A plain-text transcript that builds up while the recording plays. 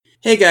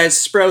Hey guys,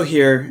 Spro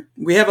here.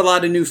 We have a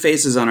lot of new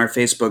faces on our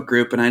Facebook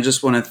group, and I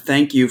just want to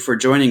thank you for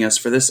joining us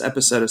for this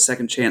episode of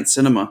Second Chance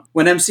Cinema.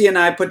 When MC and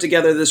I put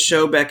together this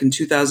show back in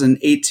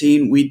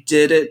 2018, we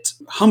did it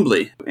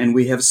humbly, and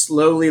we have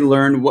slowly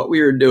learned what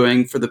we were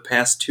doing for the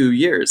past 2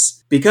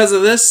 years. Because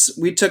of this,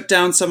 we took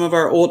down some of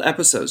our old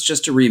episodes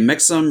just to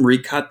remix them,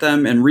 recut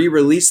them, and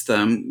re-release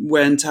them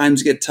when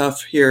times get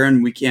tough here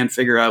and we can't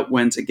figure out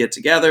when to get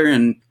together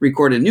and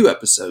record a new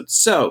episode.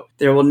 So,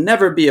 there will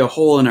never be a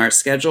hole in our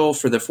schedule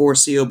for the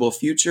foreseeable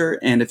future,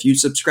 and if you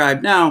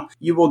subscribe now,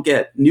 you will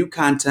get new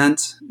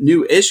content,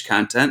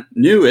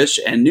 newish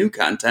and new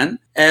content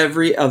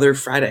every other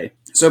Friday.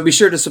 So be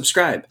sure to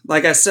subscribe.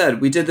 Like I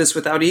said, we did this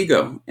without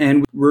ego,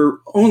 and we're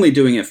only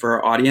doing it for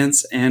our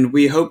audience, and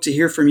we hope to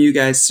hear from you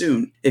guys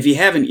soon. If you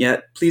haven't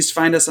yet, please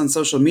find us on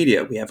social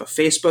media. We have a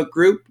Facebook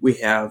group, we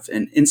have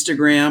an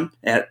Instagram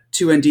at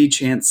 2ND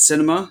Chance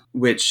Cinema,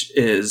 which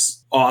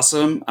is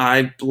awesome.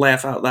 I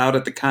laugh out loud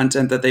at the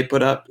content that they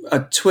put up.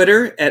 A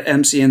Twitter at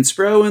MC and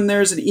Spro, and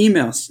there's an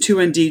email,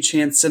 2ND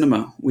Chance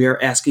Cinema. We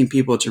are asking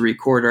people to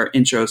record our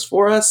intros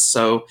for us,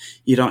 so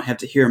you don't have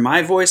to hear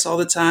my voice all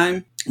the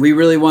time. We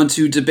really want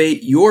to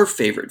debate your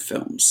favorite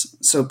films.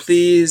 So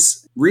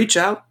please reach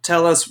out,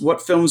 tell us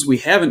what films we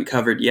haven't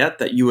covered yet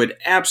that you would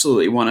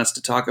absolutely want us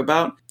to talk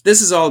about. This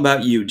is all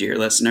about you, dear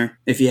listener,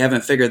 if you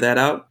haven't figured that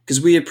out,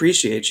 because we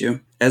appreciate you.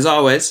 As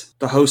always,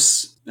 the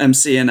hosts,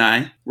 MC and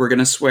I, we're going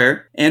to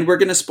swear, and we're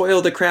going to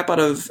spoil the crap out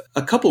of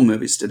a couple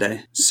movies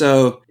today.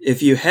 So,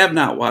 if you have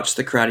not watched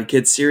the Karate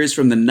Kid series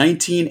from the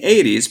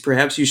 1980s,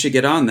 perhaps you should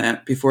get on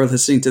that before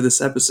listening to this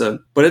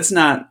episode. But it's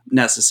not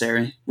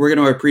necessary. We're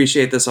going to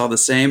appreciate this all the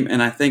same,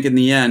 and I think in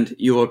the end,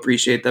 you will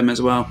appreciate them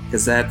as well,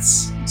 because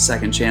that's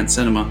Second Chance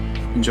Cinema.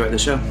 Enjoy the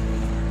show.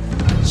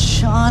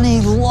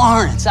 Johnny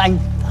Lawrence, I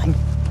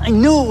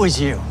knew it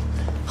was you.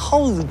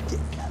 Holy,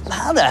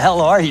 how the hell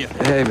are you?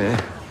 Hey,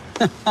 man.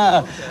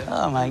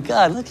 Oh my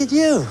God, look at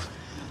you.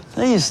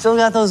 You still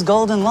got those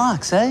golden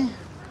locks, eh?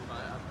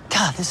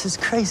 God, this is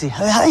crazy.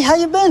 How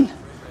you been?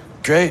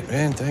 Great,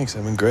 man. Thanks.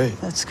 I've been great.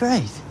 That's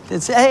great.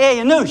 Hey,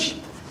 Anoush,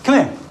 come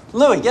here.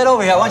 Louie, get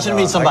over here. I want you to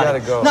meet somebody. I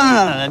gotta go.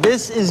 No.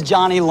 This is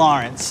Johnny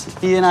Lawrence.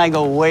 He and I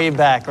go way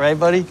back, right,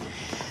 buddy?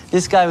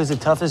 This guy was the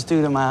toughest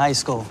dude in my high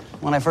school.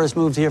 When I first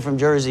moved here from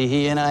Jersey,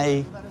 he and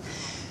I,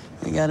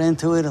 we got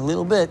into it a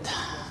little bit.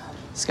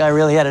 This guy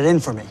really had it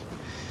in for me.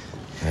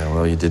 Yeah,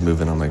 well, you did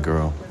move in on my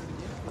girl.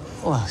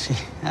 Well, she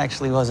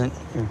actually wasn't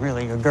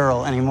really a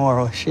girl anymore,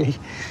 was she?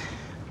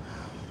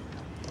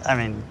 I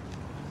mean,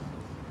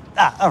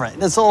 all right,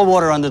 that's all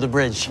water under the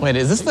bridge. Wait,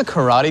 is this the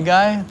karate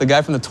guy? The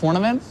guy from the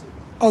tournament?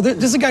 Oh,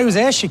 this is the guy whose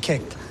ass you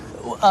kicked.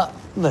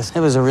 Listen,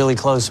 it was a really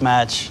close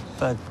match,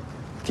 but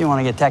if you want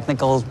to get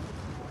technical,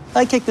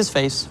 I kicked his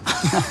face.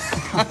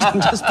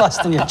 I'm just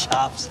busting your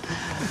chops.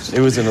 It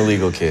was an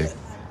illegal kick.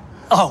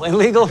 Oh,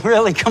 illegal?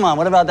 Really? Come on,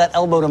 what about that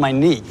elbow to my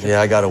knee? Yeah,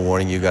 I got a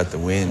warning. You got the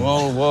win.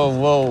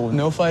 Whoa.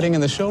 No fighting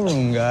in the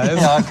showroom, guys.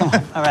 Yeah, come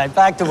on. All right,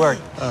 back to work.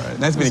 All right,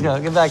 nice meeting you.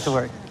 Let's go. Get back to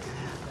work.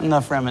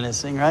 Enough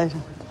reminiscing, right?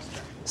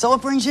 So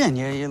what brings you in?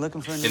 You're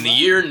looking for a new In the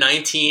year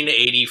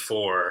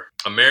 1984,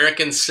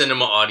 American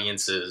cinema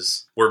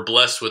audiences were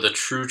blessed with a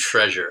true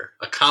treasure,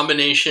 a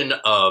combination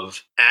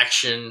of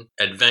action,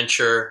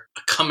 adventure,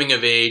 a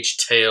coming-of-age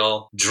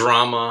tale,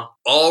 drama,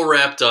 all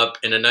wrapped up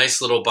in a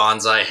nice little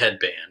bonsai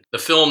headband. The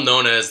film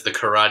known as The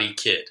Karate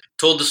Kid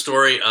told the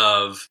story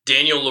of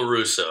Daniel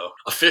LaRusso,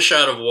 a fish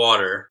out of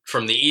water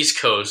from the East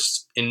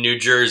Coast in New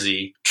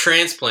Jersey,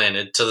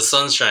 transplanted to the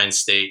Sunshine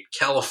State,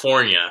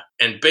 California,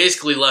 and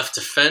basically left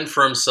to fend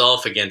for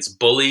himself against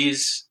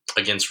bullies,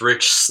 against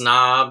rich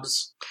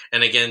snobs,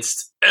 and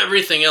against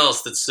everything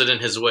else that stood in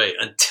his way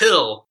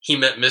until he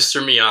met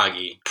Mr.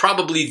 Miyagi,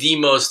 probably the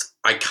most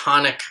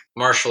iconic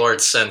martial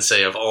arts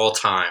sensei of all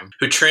time,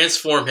 who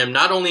transformed him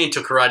not only into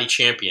karate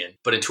champion,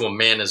 but into a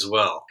man as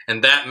well.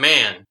 And that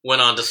man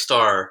went on to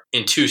star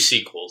in 2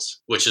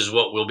 sequels, which is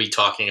what we'll be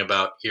talking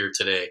about here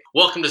today.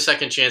 Welcome to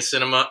Second Chance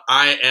Cinema.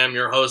 I am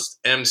your host,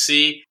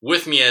 MC.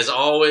 With me, as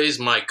always,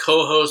 my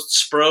co-host,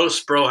 Spro.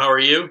 Spro, how are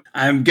you?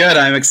 I'm good.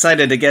 I'm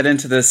excited to get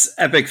into this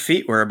epic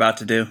feat we're about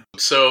to do.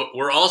 So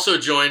we're also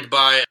joined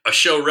by a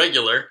show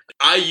regular.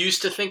 I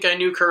used to think I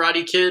knew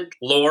Karate Kid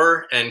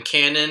lore and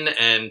canon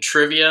and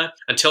trivia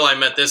until I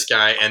met this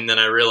guy, and then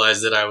I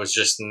realized that I was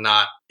just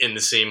not in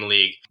the same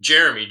league.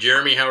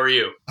 Jeremy, how are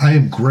you? I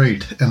am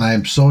great, and I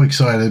am so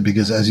excited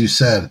because, as you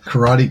said,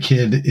 Karate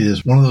Kid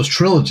is one of those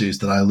trilogies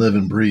that I live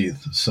and breathe.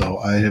 So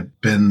I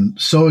have been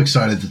so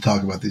excited to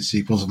talk about these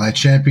sequels, and I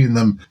champion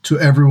them to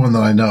everyone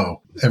that I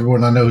know.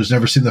 Everyone I know who's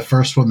never seen the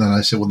first one, then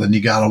I say, well, then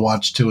you got to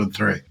watch 2 and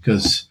 3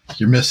 because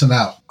you're missing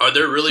out. Are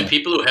there really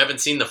people who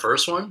haven't seen the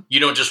first one? You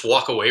don't just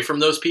walk away from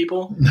those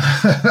people?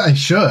 I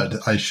should.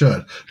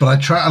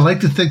 But I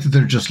like to think that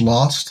they're just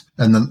lost,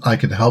 and then I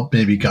can help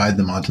maybe guide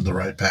them onto the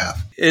right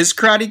path. Is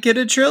Karate Kid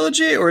a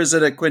trilogy or is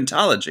it a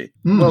quintology?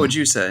 What would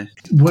you say?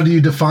 What do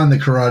you define the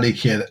Karate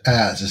Kid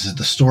as? Is it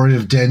the story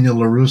of Daniel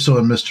LaRusso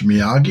and Mr.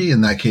 Miyagi? In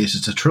that case,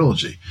 it's a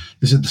trilogy.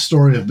 Is it the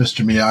story of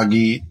Mr.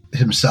 Miyagi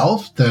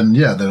himself, then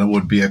it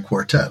would be a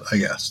quartet, I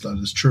guess. That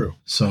is true.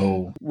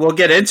 So we'll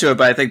get into it,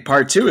 but I think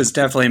part 2 is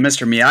definitely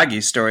Mr.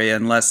 Miyagi's story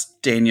and less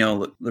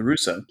Daniel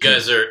LaRusso. You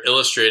guys are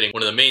illustrating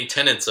one of the main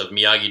tenets of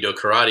Miyagi-Do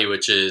karate,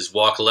 which is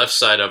walk left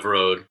side of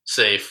road,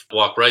 safe,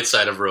 walk right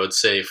side of road,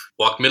 safe,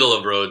 walk middle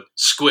of road,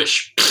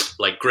 squish,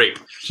 like grape.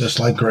 Just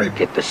like grape.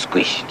 Get the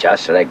squish,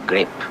 just like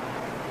grape.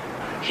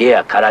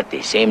 Here,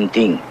 karate, same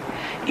thing.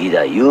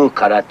 Either you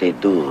karate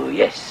do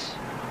yes,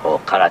 or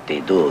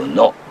karate do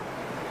no.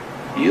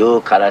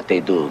 You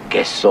karate do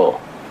guess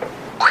so.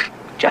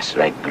 Just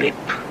like grape.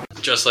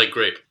 Just like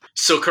grape.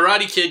 So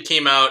Karate Kid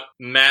came out,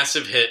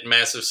 massive hit,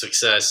 massive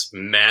success,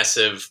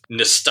 massive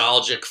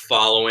nostalgic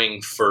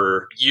following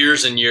for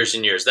years and years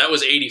and years. That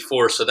was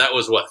 84, so that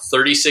was,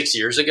 36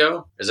 years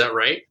ago? Is that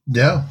right?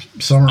 Yeah,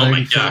 summer 84. Oh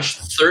my gosh,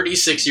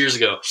 36 years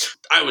ago.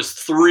 I was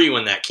 3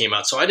 when that came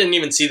out, so I didn't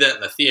even see that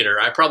in the theater.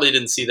 I probably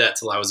didn't see that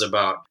till I was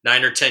about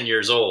 9 or 10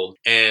 years old.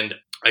 And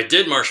I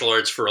did martial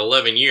arts for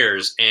 11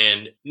 years,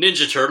 and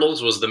Ninja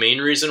Turtles was the main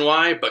reason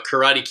why, but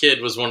Karate Kid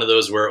was one of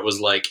those where it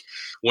was like,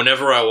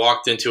 whenever I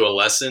walked into a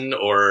lesson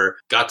or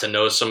got to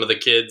know some of the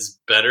kids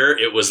better,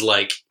 it was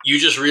like you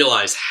just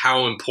realized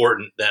how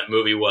important that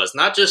movie was.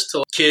 Not just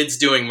to kids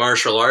doing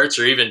martial arts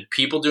or even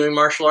people doing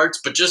martial arts,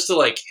 but just to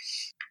like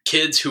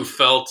kids who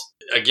felt,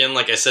 again,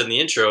 like I said in the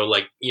intro,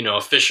 like,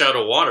 a fish out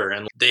of water,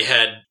 and they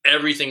had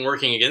everything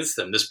working against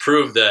them. This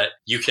proved that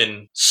you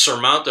can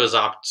surmount those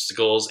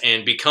obstacles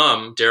and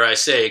become, dare I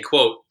say,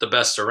 quote, the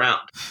best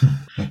around.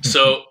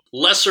 So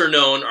lesser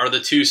known are the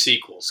 2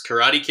 sequels,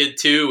 Karate Kid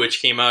 2,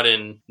 which came out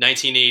in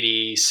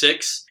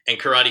 1986, and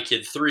Karate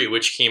Kid 3,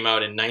 which came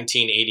out in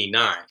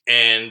 1989.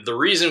 And the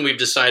reason we've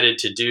decided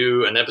to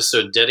do an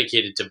episode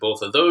dedicated to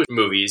both of those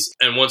movies,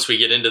 and once we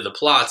get into the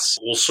plots,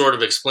 we'll sort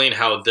of explain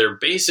how they're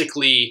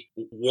basically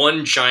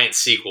one giant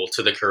sequel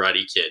to the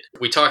Karate Kid.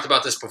 We talked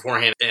about this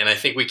beforehand, and I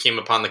think we came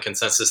upon the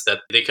consensus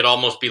that they could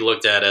almost be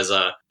looked at as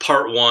a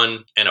part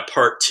 1 and a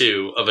part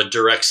 2 of a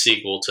direct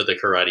sequel to the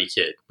Karate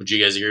Kid. Would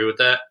you guys agree with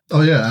that?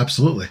 Oh, yeah,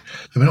 absolutely.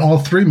 I mean, all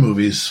 3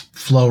 movies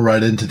flow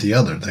right into the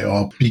other. They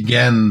all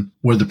begin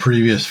where the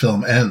previous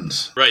film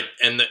ends. Right.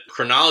 And the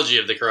chronology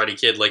of the Karate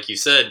Kid, like you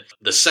said,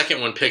 the second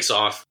one picks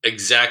off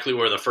exactly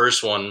where the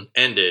first one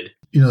ended.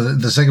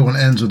 The second one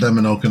ends with them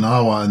in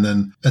Okinawa, and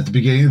then at the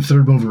beginning of the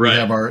third movie, Right. we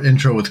have our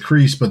intro with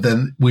Kreese, but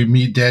then we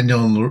meet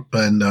Daniel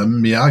and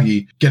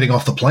Miyagi getting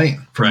off the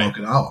plane from Right.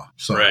 Okinawa.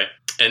 So, Right.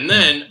 And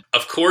then,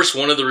 of course,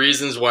 one of the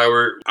reasons why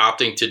we're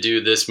opting to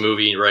do this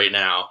movie right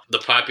now, the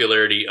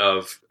popularity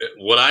of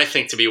what I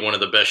think to be one of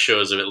the best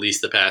shows of at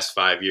least the past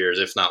 5 years,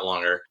 if not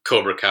longer,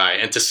 Cobra Kai.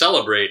 And to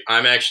celebrate,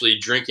 I'm actually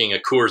drinking a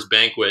Coors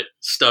Banquet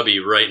Stubby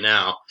right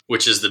now,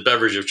 which is the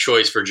beverage of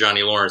choice for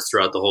Johnny Lawrence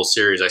throughout the whole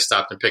series. I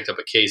stopped and picked up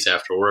a case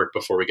after work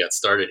before we got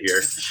started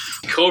here.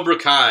 Cobra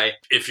Kai,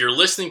 if you're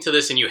listening to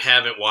this and you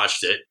haven't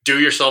watched it, do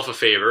yourself a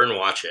favor and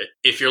watch it.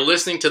 If you're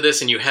listening to this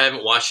and you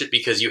haven't watched it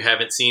because you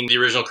haven't seen the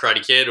original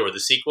Karate Kid or the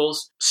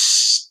sequels,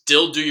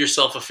 still do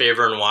yourself a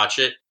favor and watch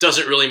it.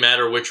 Doesn't really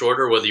matter which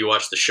order, whether you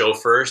watch the show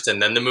first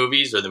and then the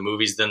movies or the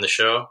movies then the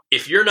show.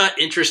 If you're not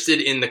interested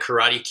in the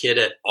Karate Kid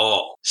at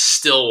all,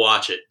 still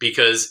watch it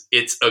because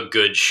it's a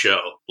good show.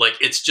 Like,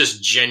 it's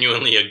just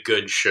genuinely a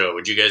good show.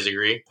 Would you guys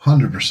agree?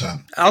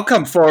 100%. I'll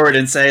come forward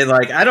and say,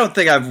 I don't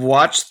think I've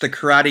watched The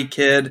Karate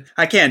Kid.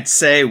 I can't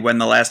say when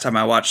the last time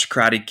I watched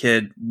Karate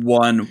Kid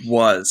 1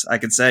 was. I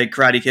could say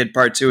Karate Kid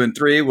Part 2 and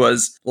 3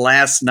 was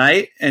last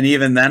night. And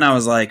even then I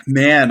was like,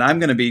 man, I'm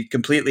going to be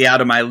completely out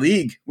of my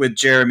league with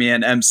Jeremy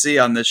and MC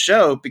on this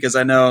show, because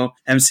I know,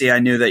 MC, I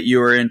knew that you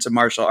were into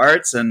martial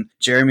arts, and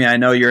Jeremy, I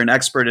know you're an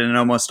expert in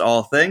almost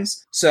all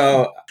things.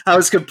 So I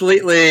was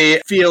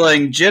completely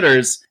feeling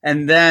jitters.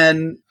 And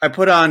then I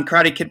put on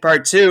Karate Kid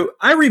Part 2.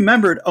 I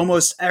remembered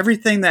almost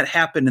everything that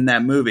happened in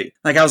that movie.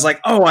 Like, I was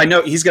like, oh, I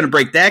know he's going to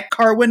break that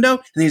car window,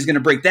 and he's going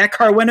to break that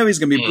car window. He's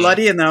going to be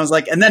bloody. And then I was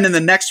like, and then in the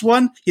next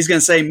one, he's going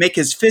to say, make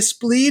his fist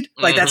bleed.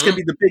 Like, that's going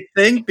to be the big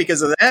thing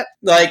because of that.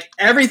 Like,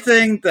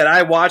 everything that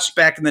I watched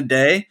back in the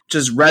day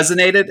just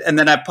resonated. And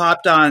then I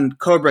popped on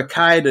Cobra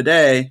Kai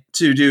today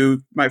to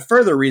do my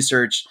further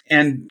research.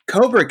 And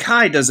Cobra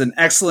Kai does an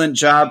excellent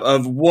job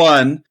of,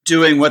 one,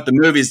 doing what the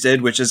movies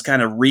did, which is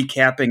kind of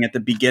recapping at the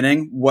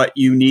beginning what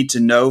you need to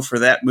know for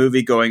that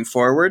movie going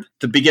forward.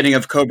 The beginning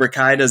of Cobra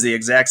Kai does the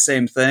exact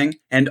same thing.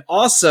 And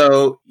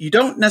also, you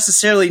don't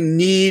necessarily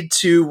need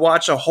to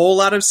watch a whole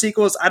lot of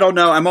sequels. I don't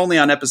know. I'm only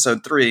on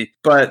episode 3,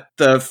 but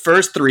the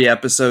first 3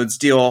 episodes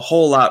deal a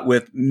whole lot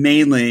with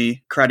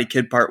mainly Karate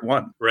Kid Part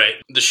 1. Right.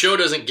 The show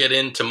doesn't get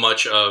into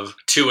much of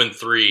 2 and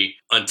 3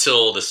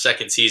 until the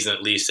second season,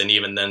 at least, and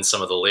even then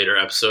some of the later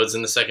episodes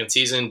in the second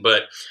season.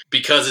 But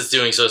because it's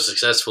doing so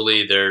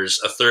successfully, there's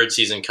a third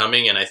season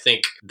coming, and I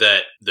think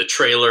that the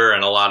trailer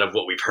and a lot of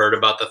what we've heard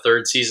about the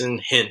third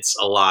season hints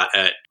a lot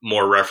at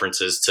more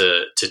references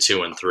to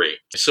 2 and 3.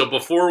 So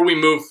before we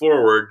move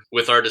forward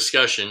with our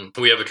discussion,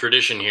 we have a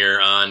tradition here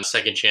on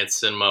Second Chance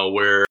Cinema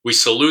where we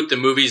salute the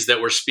movies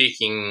that we're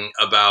speaking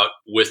about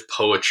with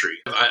poetry.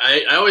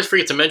 I always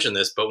forget to mention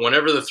this, but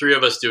whenever the 3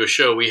 of us do a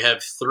show, we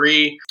have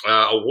 3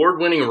 award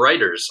award-winning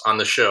writers on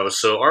the show,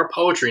 so our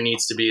poetry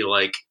needs to be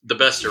like the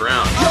best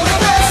around. You're the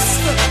best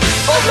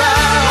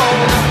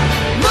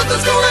around.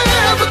 Nothing's gonna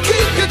ever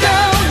keep you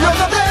down. You're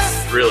the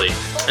best. Really.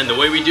 And the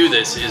way we do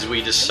this is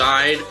we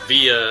decide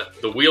via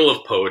the Wheel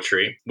of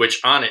Poetry,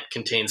 which on it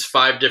contains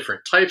 5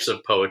 different types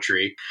of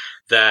poetry,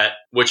 that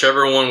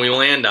whichever one we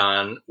land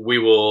on, we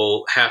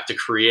will have to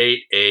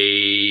create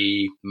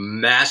a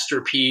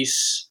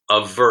masterpiece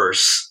of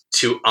verse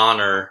to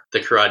honor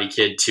the Karate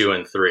Kid 2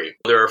 and 3.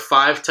 There are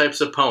 5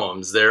 types of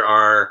poems.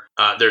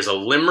 There's a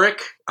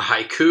limerick, a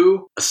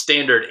haiku, a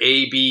standard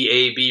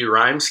ABAB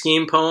rhyme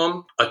scheme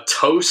poem, a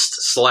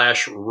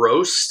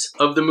toast/roast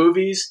of the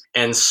movies,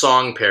 and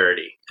song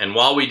parody. And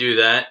while we do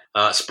that,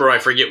 Spro, I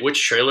forget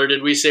which trailer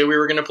did we say we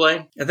were going to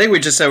play? I think we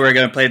just said we were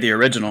going to play the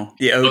original,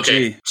 the OG.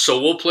 Okay,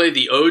 so we'll play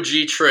the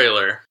OG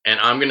trailer, and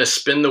I'm going to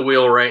spin the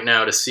wheel right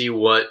now to see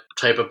what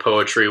type of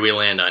poetry we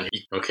land on.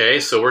 Okay,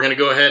 so we're going to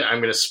go ahead.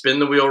 I'm going to spin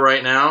the wheel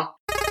right now.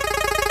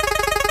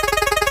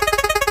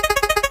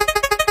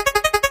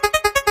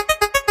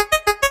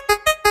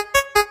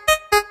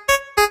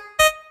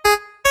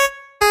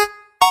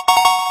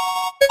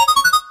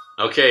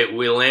 Okay,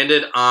 we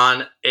landed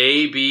on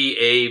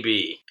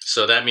ABAB.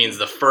 So that means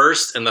the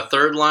first and the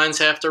third lines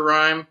have to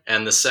rhyme,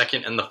 and the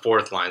second and the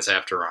fourth lines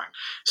have to rhyme.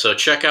 So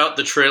check out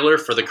the trailer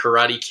for The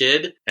Karate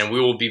Kid, and we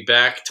will be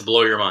back to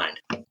blow your mind.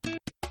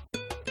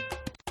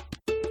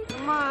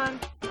 Come on,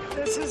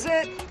 this is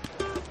it.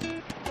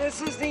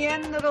 This is the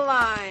end of the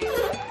line.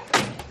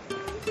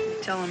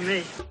 You're telling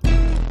me.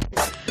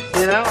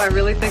 You know, I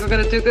really think we're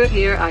going to do good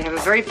here. I have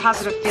a very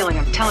positive feeling.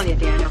 I'm telling you,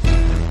 Daniel.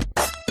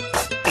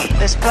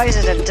 This place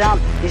is a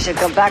dump. You should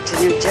go back to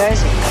New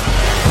Jersey.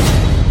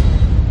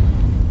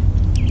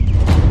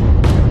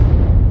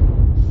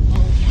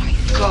 Oh my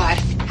God.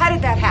 How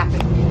did that happen?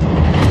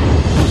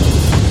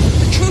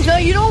 The truth? No,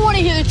 you don't want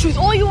to hear the truth.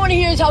 All you want to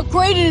hear is how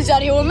great it is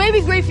out here. Well, it may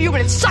be great for you,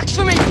 but it sucks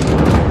for me.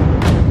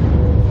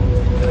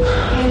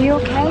 Are you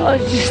okay? Oh,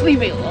 just leave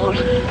me alone.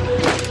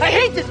 I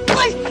hate this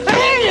place. I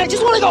hate it. I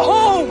just want to go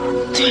home.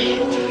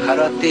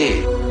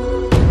 Karate.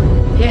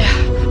 Yeah.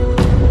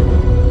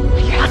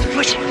 You're not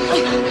pushing.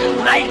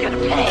 Now you're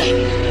gonna pay.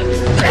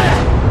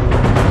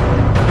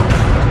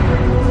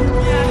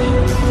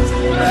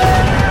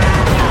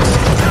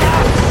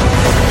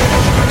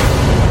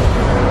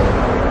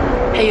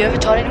 Hey, you ever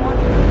taught anyone?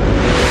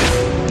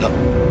 No.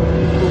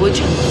 Who would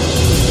you?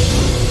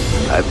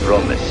 I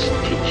promise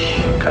teach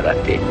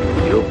karate.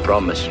 You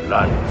promise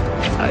learn.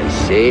 I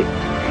say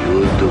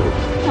you do.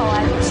 No, I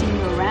haven't seen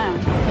you around.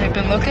 Have you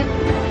been looking?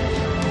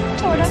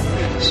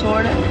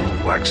 Sorta.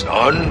 Wax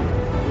on,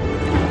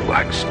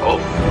 wax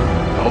off.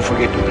 Don't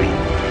forget to breathe.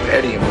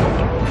 Very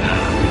important.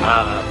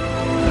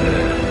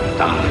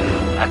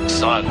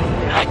 Wax on,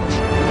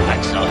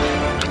 wax off.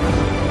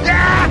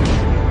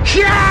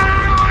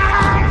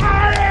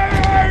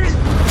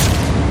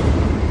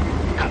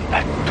 Come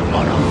back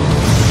tomorrow.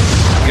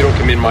 If you don't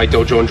come in my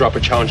dojo and drop a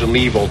challenge and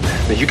leave, old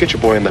man, then you get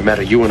your boy on the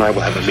mat, you and I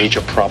will have a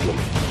major problem.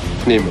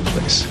 Name a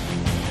place.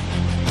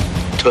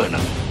 Turn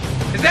up.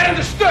 Is that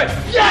understood?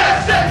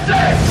 Yes,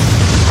 Sensei!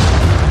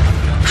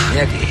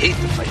 Miyagi hate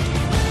the fight.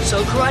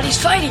 So karate's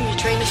fighting. You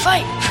train to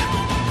fight.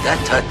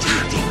 That's what you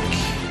think.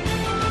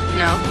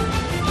 No.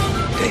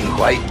 Then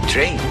why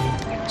train?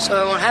 So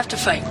I won't have to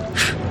fight.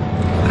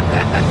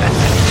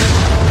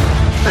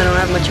 I don't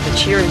have much of a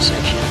cheering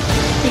section.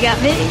 You got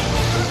me?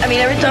 I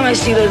mean, every time I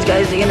see those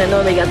guys, they're gonna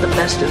know they got the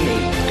best of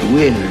me. To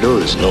win,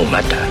 lose, no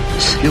matter.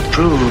 You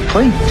prove a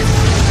point.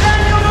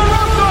 Daniel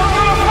LaRusso,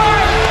 you're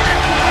fired!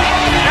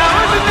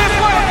 Now isn't this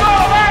what it's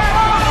all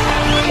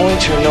about?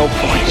 Points or no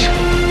points,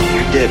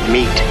 you're dead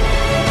meat.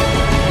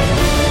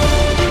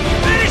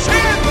 Finish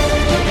him!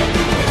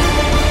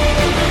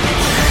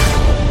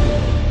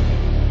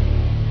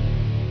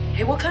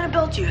 Hey, what kind of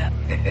belt do you have?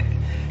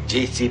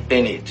 JC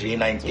Penney,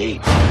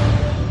 398.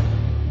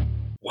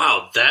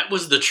 Wow, that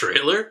was the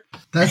trailer?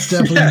 That's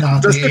definitely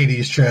not the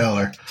 80s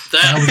trailer.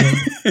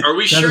 Are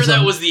we sure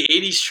that was the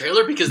 80s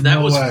trailer? Because that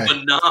was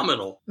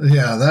phenomenal.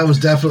 Yeah, that was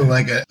definitely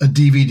like a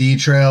DVD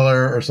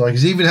trailer or something.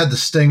 He even had the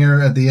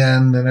stinger at the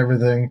end and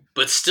everything.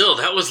 But still,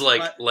 that was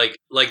like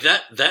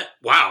that.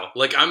 Wow,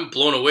 like I'm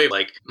blown away.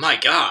 Like, my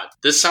God,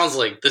 this sounds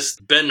like this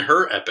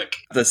Ben-Hur epic.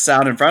 The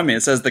sound in front of me,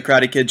 it says the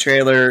Karate Kid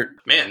trailer.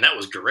 Man, that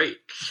was great.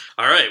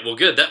 All right, well,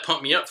 good. That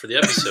pumped me up for the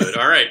episode.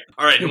 All right,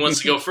 who wants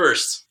to go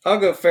first? I'll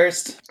go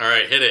first. All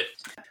right, hit it.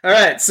 All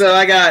right, so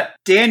I got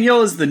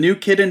Daniel is the new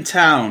kid in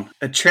town,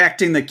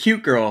 attracting the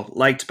cute girl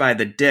liked by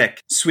the dick.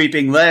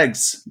 Sweeping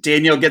legs,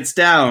 Daniel gets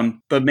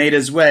down, but made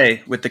his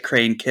way with the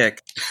crane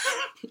kick.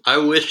 I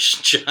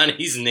wish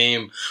Johnny's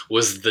name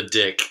was the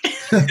Dick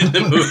in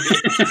the movie.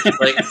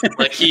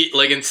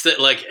 Instead,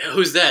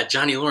 who's that?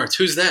 Johnny Lawrence.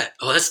 Who's that?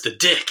 Oh, that's the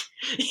Dick.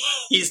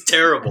 He's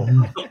terrible.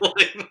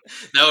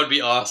 That would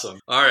be awesome.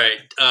 All right,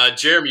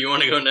 Jeremy, you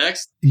want to go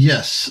next?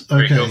 Yes.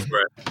 Okay. Go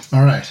for it.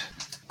 All right.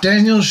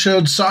 Daniel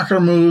showed soccer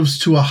moves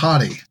to a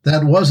hottie.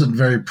 That wasn't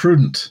very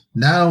prudent.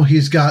 Now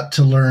he's got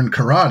to learn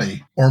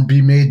karate or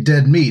be made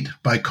dead meat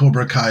by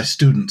Cobra Kai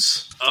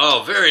students.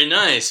 Oh, very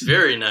nice.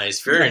 Very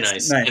nice. Very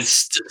nice. And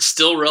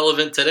still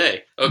relevant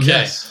today. Okay,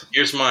 Yes.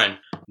 Here's mine.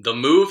 The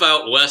move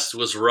out west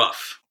was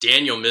rough.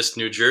 Daniel missed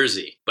New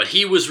Jersey, but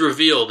he was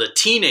revealed a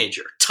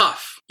teenager,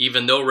 tough,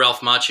 even though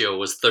Ralph Macchio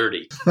was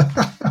 30.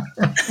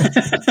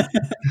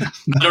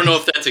 I don't know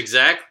if that's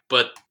exact,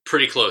 but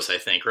pretty close, I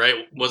think, right?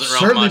 Wasn't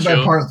Ralph Certainly Macchio?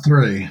 by part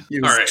 3. He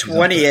was All right.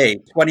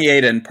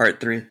 28 in part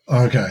 3.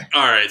 Okay.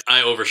 All right,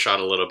 I overshot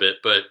a little bit,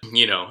 but,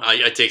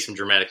 I take some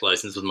dramatic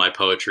license with my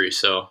poetry,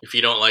 so if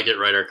you don't like it,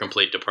 write our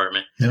complaint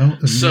department. As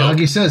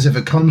Miyagi says, if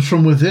it comes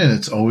from within,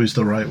 it's always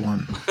the right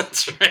one.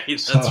 That's right,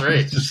 So that's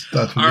right.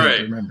 that's what All you have right,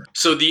 to remember.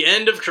 so the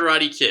end of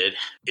Karate Kid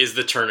is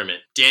the tournament.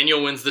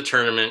 Daniel wins the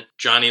tournament,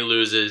 Johnny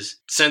loses.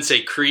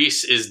 Sensei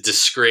Kreese is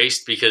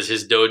disgraced because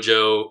his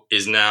dojo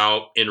is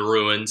now in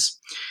ruins.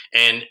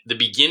 And the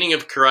beginning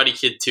of Karate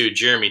Kid 2,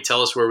 Jeremy,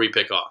 tell us where we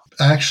pick off.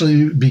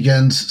 Actually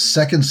begins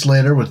seconds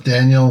later with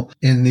Daniel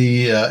in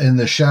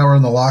the shower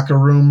in the locker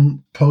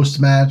room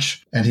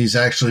post-match, and he's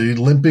actually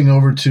limping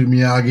over to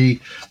Miyagi,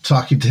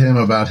 talking to him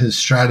about his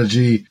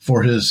strategy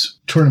for his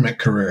tournament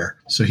career.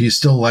 So he's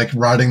still like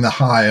riding the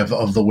high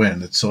of the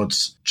win. So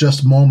it's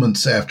just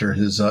moments after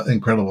his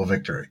incredible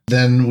victory.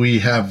 Then we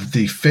have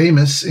the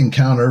famous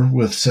encounter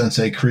with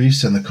Sensei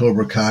Kreese and the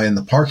Cobra Kai in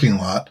the parking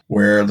lot,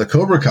 where the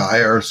Cobra Kai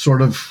are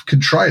sort of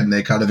contrite and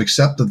they kind of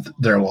accepted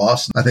their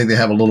loss. I think they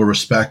have a little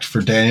respect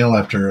for Daniel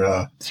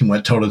after he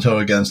went toe-to-toe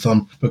against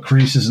them. But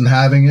Kreese isn't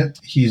having it.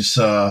 He's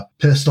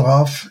pissed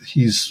off.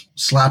 He's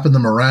slapping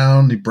them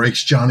around. He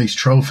breaks Johnny's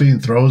trophy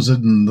and throws it,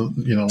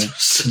 and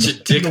such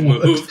a dick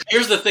move.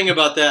 Here's the thing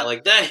about that,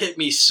 like that hit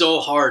me so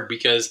hard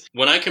because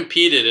when I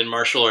competed in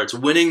martial arts,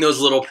 winning those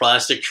little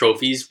plastic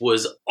trophies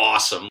was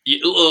awesome.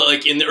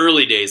 Like in the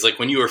early days, like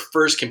when you were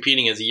first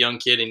competing as a young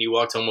kid and you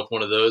walked home with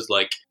one of those,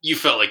 like you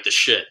felt like the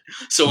shit.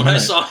 So when I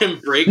saw him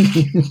break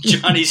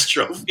Johnny's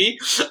trophy,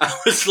 I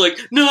was like,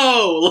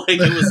 no, like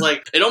it was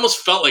like it almost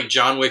felt like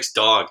John Wick's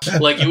dog.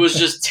 Like it was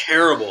just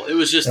terrible. It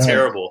was just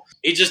terrible.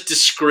 He just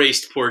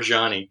disgraced poor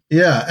Johnny.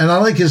 Yeah, and I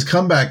like his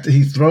comeback.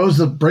 He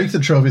breaks the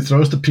trophy,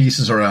 throws the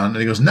pieces around, and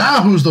he goes,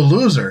 now who's the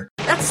loser?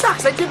 That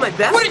sucks. I did my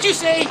best. What did you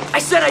say? I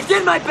said I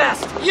did my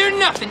best. You're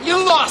nothing. You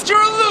lost.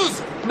 You're a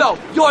loser. No,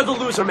 you're the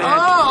loser, man.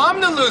 Oh, I'm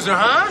the loser,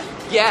 huh?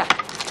 Yeah.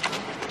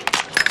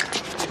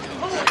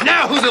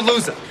 Now who's a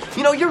loser?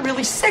 You're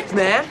really sick,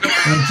 man. And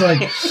it's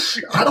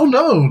like, I don't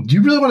know. Do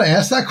you really want to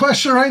ask that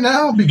question right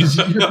now? Because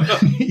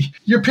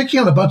you're picking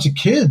on a bunch of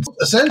kids,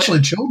 essentially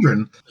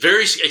children.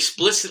 Very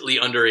explicitly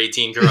under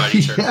 18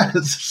 karate tournament.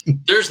 Yes.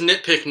 There's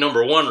nitpick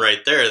number one right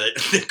there, that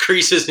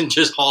Kreese isn't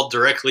just hauled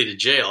directly to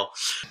jail.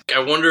 I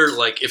wonder,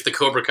 like, if the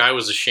Cobra Kai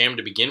was a sham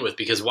to begin with,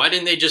 because why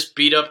didn't they just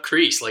beat up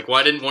Kreese? Like,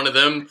 why didn't one of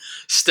them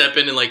step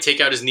in and, like, take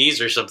out his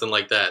knees or something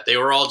like that? They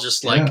were all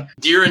just, like,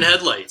 deer in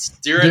headlights.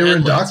 They were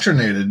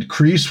indoctrinated.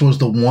 Kreese was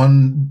the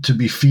one to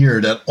be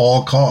feared at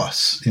all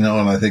costs, and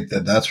I think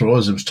that's what it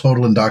was. It was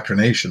total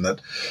indoctrination,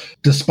 that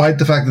despite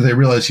the fact that they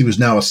realized he was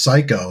now a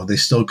psycho, they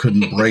still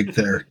couldn't break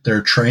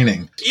their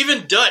training.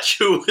 Even Dutch,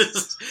 who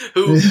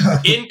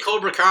in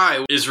Cobra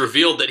Kai is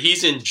revealed that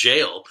he's in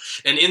jail,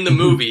 and in the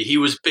movie he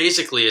was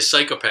basically a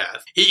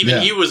psychopath.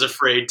 He was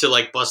afraid to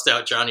like bust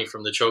out Johnny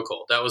from the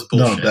chokehold. That was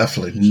bullshit. No,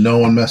 definitely no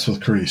one messed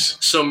with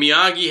Kreese. So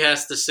Miyagi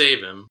has to save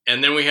him,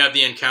 and then we have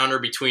the encounter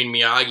between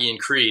Miyagi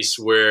and Kreese,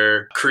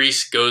 where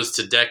Kreese goes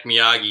to deck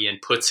Miyagi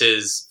and puts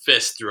his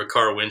fist through a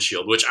car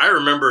windshield, which I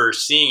remember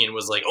seeing and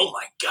was like, oh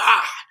my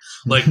god.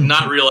 Like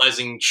not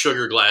realizing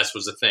sugar glass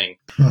was a thing.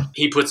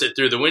 He puts it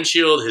through the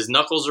windshield, his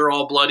knuckles are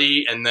all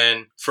bloody, and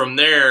then from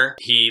there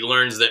he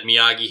learns that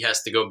Miyagi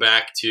has to go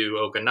back to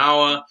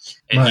Okinawa,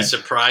 and he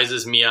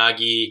surprises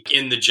Miyagi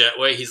in the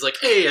jetway. He's like,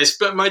 hey, I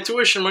spent my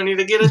tuition money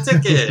to get a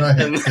ticket.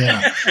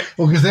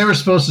 Well, because they were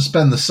supposed to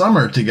spend the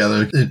summer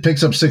together. It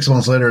picks up 6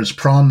 months later. It's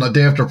the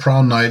day after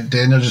prom night.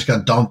 Daniel just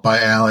got dumped by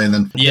Allie, and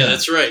then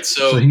that's right.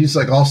 So he's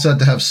like all set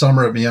to have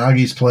summer at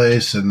Miyagi's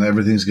place, and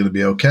everything's going to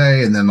be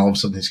okay. And then all of a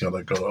sudden he's got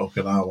to go to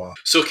Okinawa.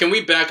 So can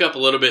we back up a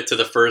little bit to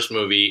the first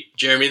movie?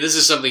 Jeremy, this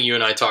is something you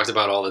and I talked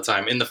about all the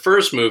time. In the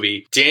first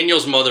movie,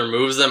 Daniel's mother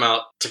moves them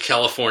out to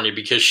California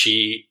because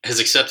she has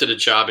accepted a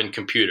job in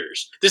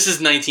computers. This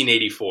is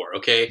 1984,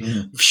 okay?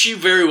 Mm. She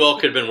very well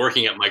could have been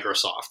working at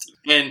Microsoft.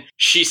 And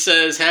she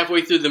says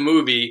halfway through the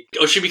movie,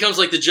 she becomes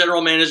like the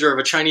general manager of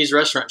a Chinese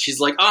restaurant. She's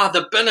like,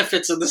 the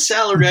benefits of the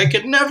salary. I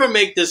could never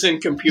make this in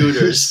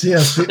computers.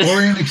 Yes, the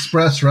Orient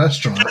Express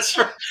restaurant. That's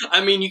right.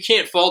 I mean, you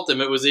can't fault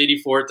them. It was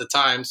 84 at the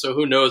time, so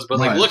who knows? But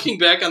like looking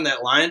back on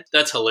that line,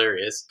 that's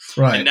hilarious.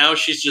 Right. And now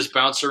she's just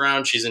bounced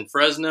around. She's in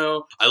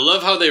Fresno. I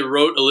love how they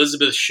wrote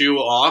Elizabeth Shue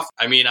off.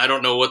 I mean, I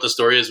don't know what the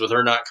story is with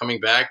her not coming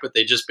back, but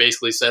they just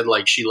basically said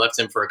like she left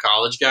him for a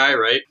college guy,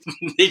 right?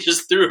 They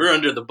just threw her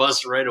under the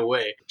bus right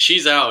away.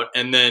 She's out,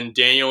 and then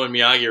Daniel and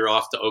Miyagi are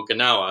off to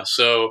Okinawa.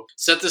 So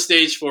set the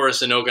stage for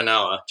us in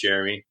Okinawa,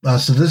 Jeremy.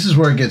 So this is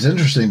where it gets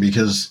interesting,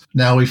 because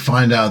now we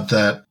find out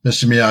that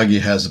Mr. Miyagi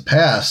has a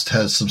past,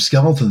 has some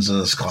skeletons in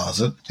his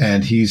closet,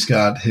 and he's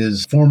got his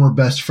his former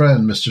best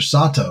friend, Mr.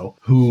 Sato,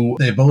 who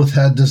they both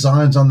had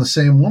designs on the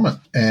same woman.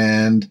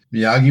 And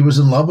Miyagi was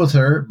in love with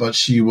her, but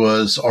she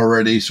was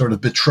already sort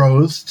of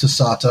betrothed to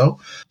Sato.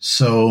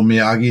 So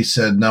Miyagi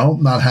said, no,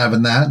 not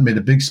having that, and made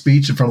a big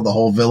speech in front of the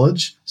whole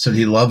village, said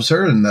he loves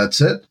her, and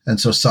that's it. And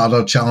so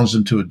Sato challenged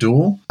him to a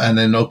duel. And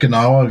in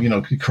Okinawa,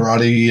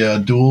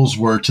 karate duels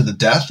were to the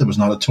death. It was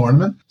not a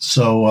tournament.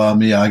 So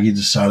Miyagi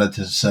decided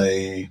to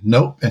say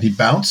nope, and he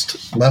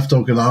bounced, left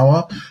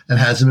Okinawa, and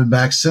hasn't been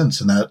back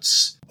since. And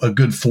that's a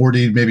good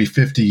 40, maybe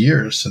 50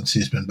 years since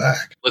he's been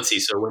back. Let's see.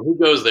 So when he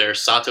goes there,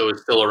 Sato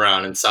is still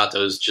around, and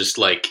Sato's just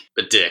like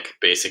a dick,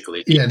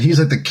 basically. Yeah, and he's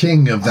like the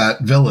king of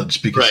that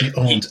village because he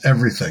owns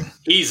everything.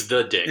 He's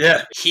the dick.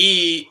 Yeah.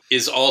 He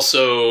is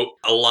also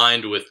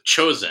aligned with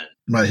Chosen.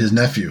 Right, his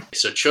nephew.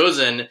 So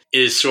Chosen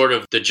is sort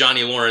of the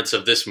Johnny Lawrence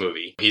of this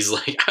movie. He's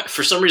like,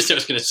 for some reason I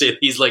was going to say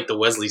he's like the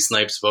Wesley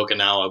Snipes of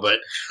Okinawa, but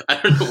I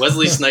don't know.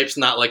 Wesley Snipes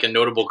not like a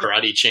notable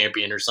karate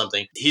champion or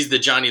something. He's the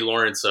Johnny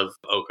Lawrence of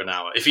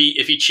Okinawa. If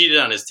he cheated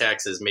on his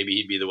taxes, maybe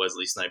he'd be the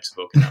Wesley Snipes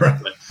of Okinawa.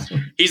 Right. But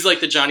he's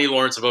like the Johnny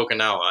Lawrence of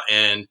Okinawa,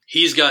 and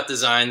he's got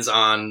designs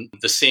on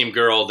the same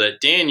girl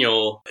that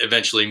Daniel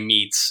eventually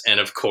meets and,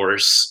 of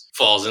course,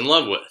 falls in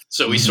love with.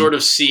 So we sort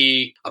of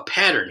see a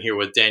pattern here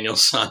with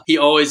Daniel's son. He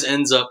always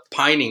ends up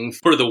pining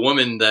for the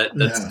woman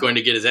that's going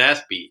to get his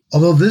ass beat.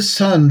 Although this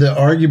time the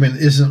argument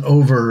isn't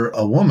over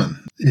a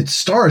woman. It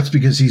starts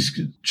because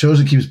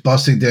Chosen keeps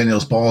busting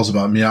Daniel's balls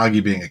about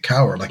Miyagi being a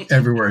coward, like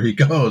everywhere he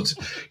goes.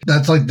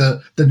 That's like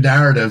the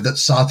narrative that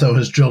Sato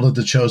has drilled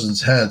into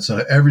Chosen's head.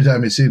 So every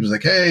time he sees him, he's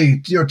like,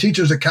 hey, your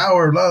teacher's a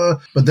coward. Blah,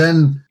 blah. But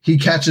then he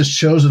catches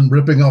Chosen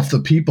ripping off the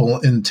people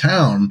in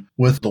town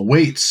with the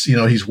weights.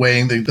 He's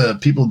weighing the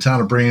people in town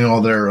are bringing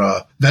all their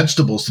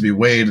vegetables to be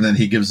weighed, and then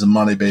he gives them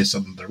money based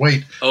on their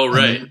weight. Oh,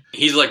 right.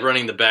 He's like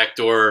running the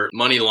backdoor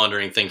money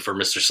laundering thing for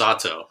Mr.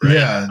 Sato, right?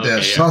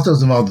 Yeah.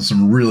 Sato's involved in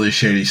some really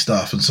shady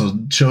stuff. And so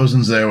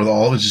Chosen's there with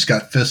it's just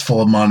got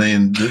fistful of money,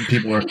 and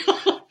people are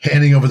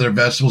handing over their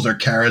vegetables, their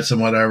carrots and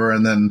whatever.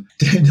 And then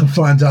Daniel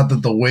finds out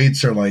that the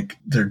weights are like,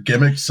 they're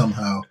gimmicks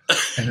somehow.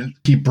 And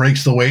he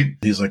breaks the weight.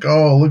 He's like,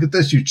 oh, look at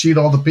this. You cheat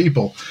all the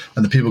people.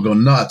 And the people go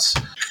nuts.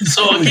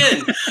 So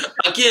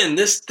again,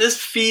 this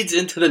feeds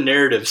into the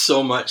narrative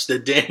so much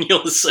that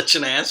Daniel is such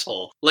an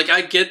asshole. Like,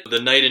 I get the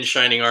knight in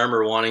shining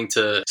armor wanting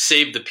to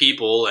save the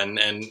people and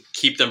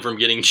keep them from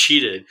getting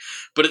cheated.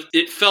 But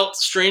it felt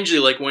strangely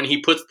like when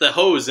he puts the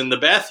hose in the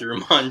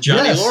bathroom on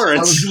Johnny Lawrence.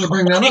 I was going to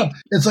bring that up.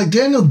 It's like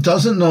Daniel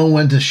doesn't know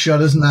when to shut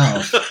his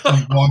mouth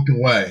and walk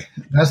away.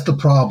 That's the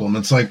problem.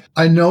 It's like,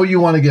 I know you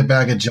want to get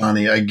back at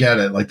Johnny. I get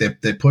it. Like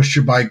they pushed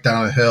your bike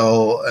down a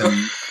hill,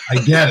 and I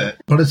get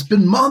it. But it's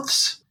been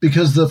months.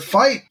 Because the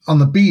fight on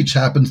the beach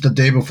happens the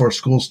day before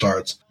school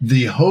starts.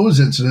 The hose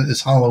incident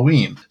is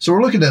Halloween. So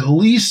we're looking at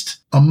least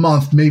a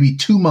month, maybe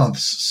 2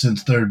 months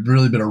since there's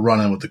really been a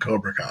run-in with the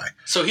Cobra Kai.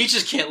 So he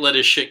just can't let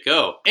his shit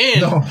go.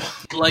 And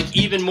like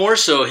even more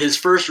so, his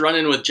first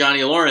run-in with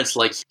Johnny Lawrence,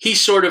 like he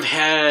sort of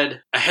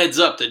had a heads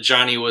up that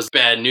Johnny was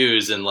bad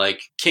news and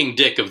like King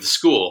Dick of the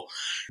school.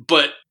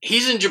 But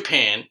he's in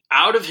Japan,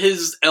 out of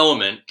his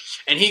element,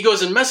 and he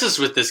goes and messes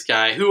with this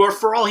guy who, or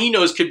for all he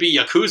knows, could be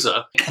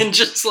Yakuza, and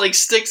just like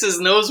sticks his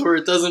nose where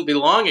it doesn't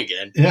belong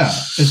again. Yeah.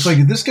 It's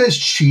like, this guy's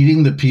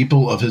cheating the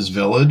people of his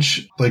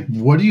village. Like,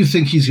 what do you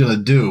think he's going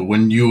to do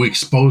when you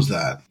expose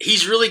that?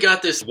 He's really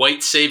got this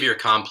white savior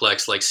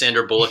complex like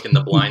Sandra Bullock in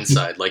The Blind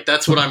Side. Like,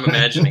 that's what I'm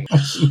imagining.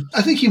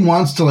 I think he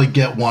wants to like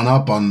get one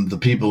up on the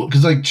people,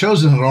 because like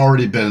Chosen had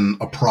already been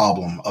a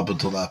problem up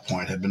until that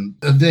point.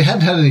 They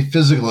hadn't had any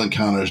physical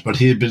encounters, but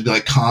he had been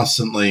like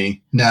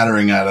constantly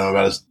nattering at him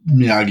about his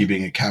Miyagi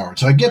being a coward.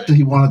 So I get that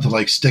he wanted to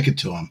like stick it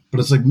to him,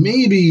 but it's like,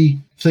 maybe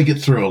think it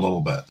through a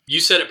little bit. You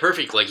said it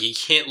perfect. Like, he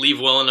can't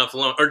leave well enough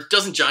alone. Or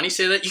doesn't Johnny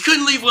say that? You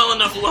couldn't leave well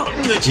enough alone,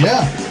 could you?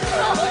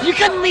 Yeah. You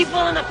couldn't leave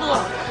well enough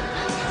alone.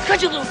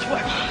 Could you, little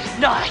twerp?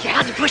 No, you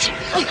had to push it.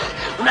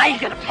 Well, now you're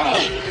going to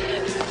pay.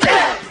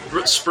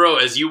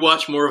 Spro, as you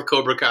watch more of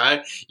Cobra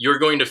Kai, you're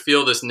going to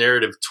feel this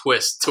narrative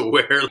twist to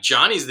where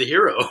Johnny's the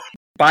hero.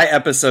 By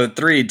episode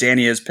 3,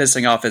 Danny is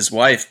pissing off his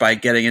wife by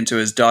getting into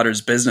his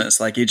daughter's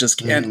business. Like, he just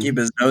can't keep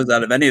his nose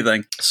out of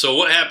anything. So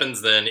what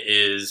happens then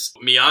is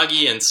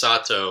Miyagi and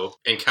Sato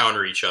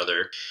encounter each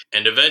other,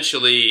 and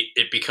eventually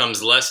it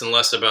becomes less and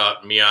less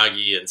about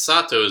Miyagi and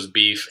Sato's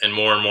beef and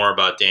more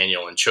about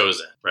Daniel and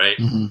Chosen, right?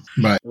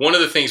 Mm-hmm. Right. One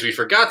of the things we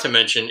forgot to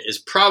mention is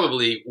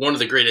probably one of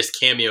the greatest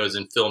cameos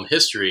in film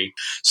history,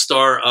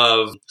 star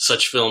of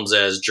such films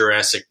as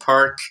Jurassic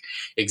Park,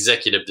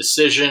 Executive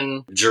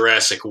Decision,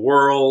 Jurassic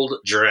World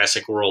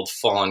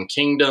Fallen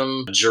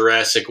Kingdom,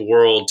 Jurassic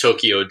World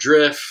Tokyo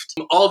Drift,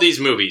 all these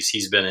movies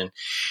he's been in.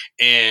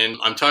 And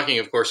I'm talking,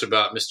 of course,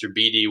 about Mr.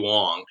 B.D.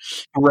 Wong.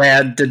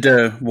 Brad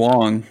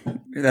Wong.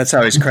 That's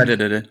how he's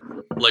credited it.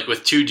 Like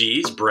with 2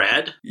 Ds,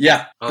 Brad?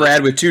 Yeah,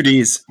 Brad with 2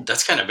 Ds.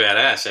 That's kind of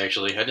badass,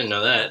 actually. I didn't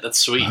know that. That's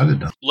sweet. I didn't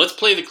know. Let's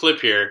play the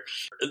clip here.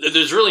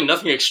 There's really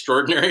nothing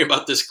extraordinary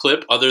about this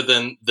clip other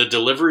than the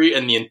delivery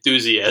and the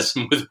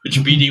enthusiasm with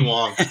which B.D.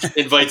 Wong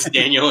invites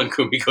Daniel and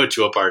Kumiko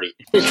to a party.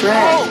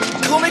 Oh,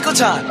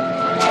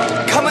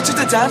 Kumiko-chan, come Coming to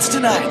the dance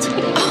tonight.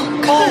 Oh,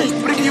 good.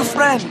 Oh, bring your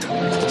friend.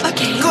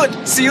 Okay.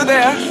 Good. See you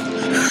there.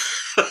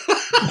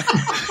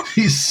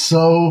 He's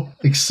so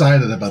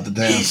excited about the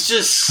dance. He's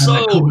just so...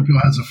 And that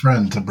Kumiko has a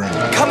friend to bring.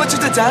 Coming to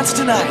the dance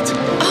tonight.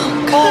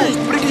 Oh, good.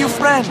 Oh, bring your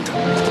friend.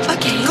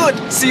 Okay.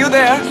 Good. See you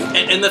there.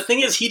 And the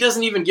thing is, he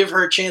doesn't even give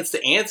her a chance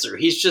to answer.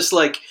 He's just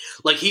like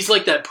he's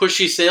like that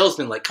pushy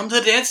salesman, like, come to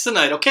the dance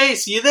tonight. Okay,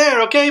 see you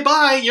there. Okay,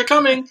 bye. You're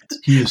coming.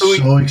 He is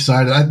so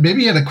excited.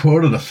 Maybe he had a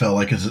quota to fill.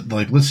 Like, is it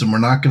like, listen, we're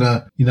not going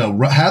to,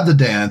 have the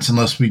dance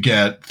unless we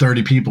get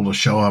 30 people to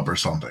show up or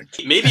something.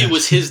 Maybe it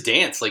was his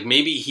dance. Like,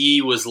 maybe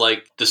he was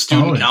like the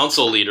student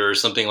council leader or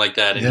something like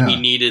that. And he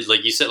needed,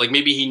 like you said, like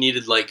maybe he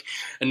needed like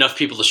enough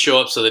people to show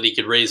up so that he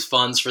could raise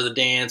funds for the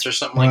dance or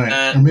something like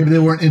that. Or maybe they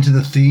weren't into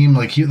the theme.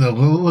 Like,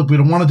 look, we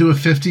don't want to do a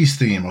 50s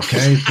theme,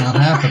 okay? It's not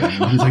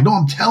happening. And he's like, no,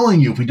 I'm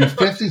telling you, if we do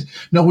 50s,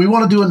 no, we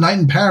want to do a night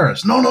in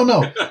Paris. No.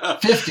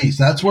 50s.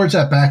 That's where it's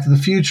at. Back to the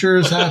Future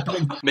is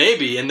happening.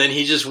 Maybe. And then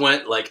he just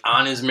went like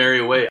on his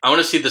merry way. I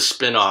want to see the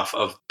spin-off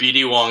of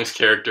B.D. Wong's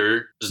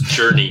character's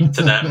journey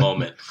to that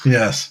moment.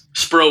 Yes.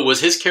 Spro, was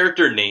his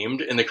character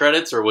named in the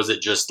credits, or was it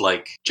just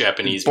like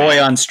Japanese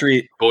Boy on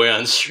Street? Boy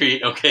on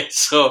Street. Okay,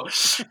 so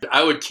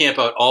I would camp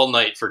out all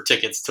night for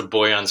tickets to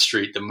Boy on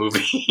Street, the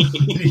movie.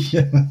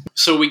 Yeah.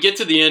 So we get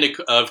to the end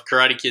of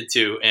Karate Kid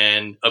 2,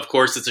 and of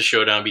course it's a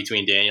showdown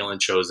between Daniel and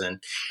Chozen.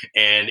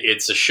 And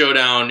it's a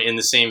showdown in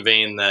the same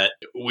vein that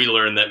we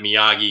learned that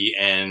Miyagi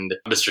and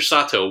Mr.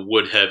 Sato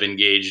would have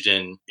engaged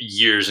in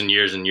years and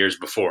years and years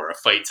before, a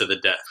fight to the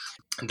death.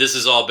 This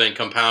has all been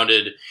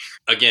compounded,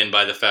 again,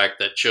 by the fact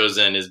that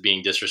Chozen is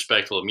being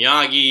disrespectful of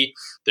Miyagi.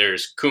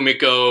 There's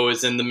Kumiko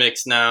is in the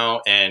mix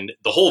now, and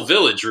the whole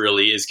village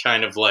really is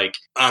kind of like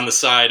on the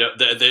side of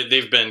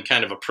they've been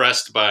kind of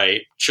oppressed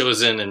by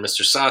Chozen and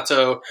Mr.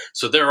 Sato,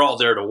 so they're all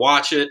there to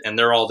watch it, and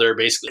they're all there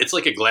basically. It's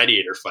like a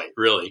gladiator fight,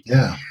 really.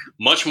 Yeah.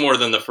 Much more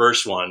than the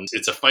first one.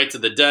 It's a fight to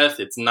the death.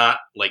 It's not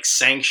like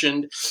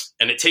sanctioned,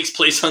 and it takes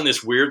place on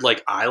this weird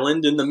like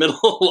island in the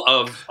middle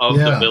of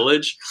the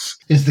village.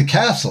 It's the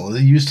castle.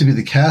 It used to be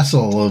the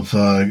castle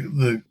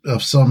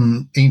of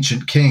some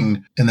ancient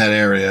king in that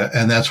area,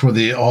 and that's where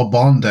the All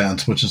Bon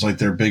Dance, which is like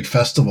their big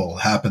festival,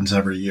 happens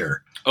every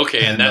year.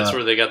 Okay, and that's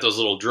where they got those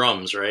little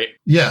drums, right?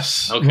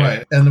 Yes, okay.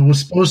 Right. And it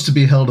was supposed to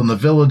be held in the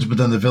village, but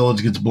then the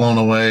village gets blown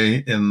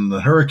away in the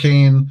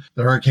hurricane.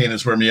 The hurricane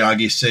is where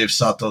Miyagi saves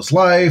Sato's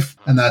life,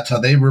 and that's how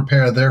they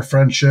repair their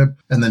friendship.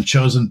 And then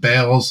Chozen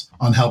bails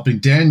on helping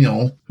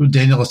Daniel, who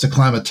Daniel has to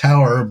climb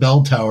a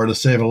bell tower to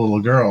save a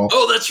little girl.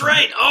 Oh, that's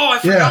right. Oh, I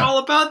forgot all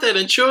about that.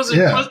 And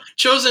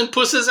Chozen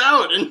pusses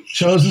out. And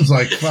Chozen's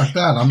like, fuck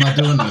that, I'm not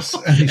doing this.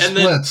 And he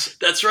splits.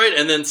 That's right.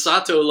 And then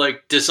Sato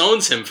like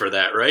disowns him for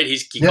that, right? He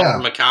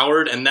called him a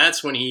coward, and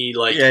that's when he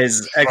like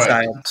he's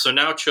exiled. Right. So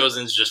now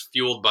Chozen's just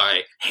fueled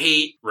by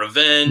hate,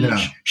 revenge,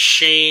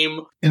 shame.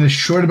 In a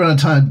short amount of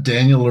time,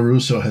 Daniel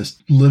LaRusso has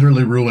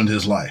literally ruined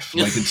his life.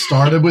 Like, it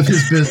started with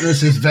his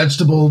business, his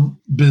vegetable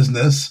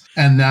business,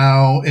 and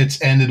now it's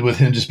ended with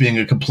him just being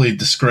a complete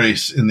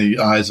disgrace in the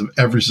eyes of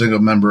every single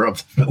member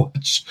of the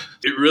village.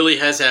 It really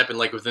has happened.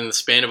 Like, within the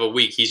span of a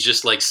week, he's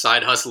just like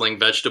side hustling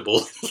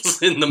vegetables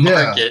in the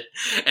market,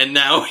 and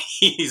now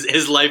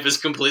his life is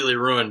completely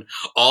ruined.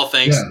 All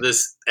thanks to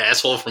this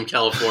asshole from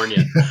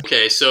California.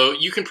 Okay, so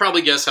you can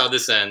probably guess how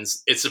this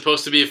ends. It's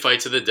supposed to be a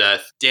fight to the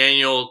death.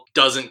 Daniel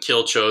doesn't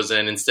kill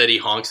Chozen. Instead, he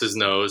honks his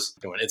nose.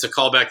 It's a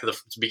callback to the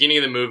beginning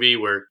of the movie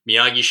where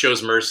Miyagi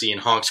shows mercy and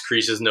honks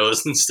Kreese's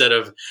nose instead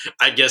of,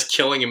 I guess,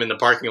 killing him in the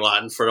parking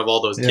lot in front of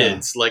all those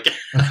kids. Like,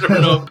 I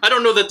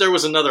don't know that there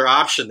was another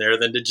option there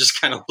than to just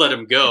kind of let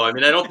him go. I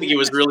mean, I don't think he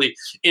was really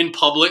in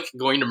public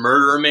going to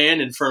murder a man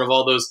in front of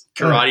all those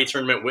karate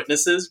tournament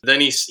witnesses.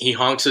 Then he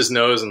honks his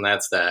nose, and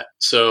that's that.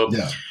 So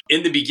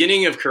in the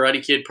beginning of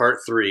Karate Kid Part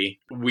 3,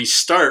 we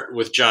start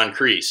with John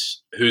Kreese,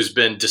 who's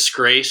been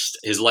disgraced.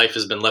 His life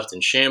has been left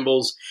in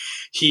shambles.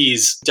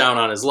 He's down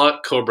on his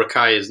luck. Cobra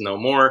Kai is no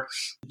more.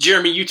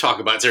 Jeremy, you talk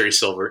about Terry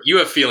Silver. You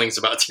have feelings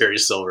about Terry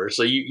Silver,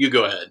 so you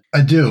go ahead.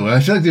 I do. And I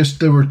feel like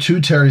there were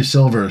two Terry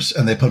Silvers,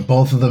 and they put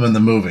both of them in the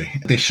movie.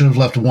 They should have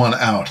left one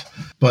out.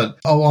 But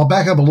I'll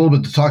back up a little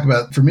bit to talk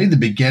about, for me, the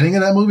beginning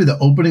of that movie, the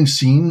opening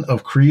scene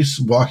of Kreese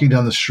walking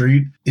down the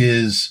street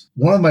is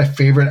one of my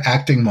favorite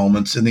acting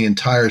moments in the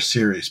entire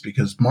series,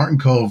 because Martin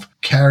Kove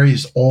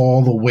carries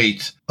all the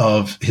weight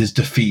of his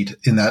defeat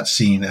in that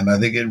scene. And I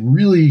think it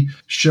really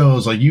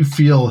shows, like, you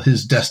feel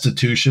his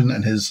destitution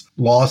and his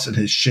loss and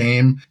his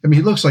shame. I mean,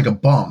 he looks like a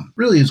bum.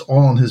 Really is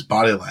all in his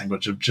body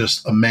language of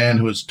just a man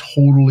who is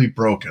totally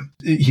broken.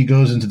 He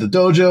goes into the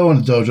dojo,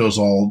 and the dojo's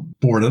all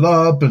boarded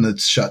up and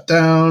it's shut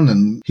down,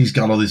 and he's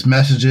got all these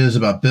messages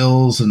about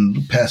bills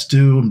and past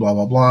due and blah,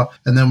 blah, blah.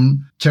 And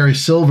then Terry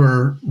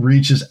Silver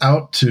reaches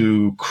out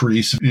to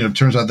Kreese. You know, it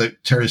turns out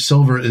that Terry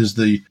Silver is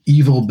the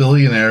evil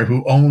billionaire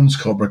who owns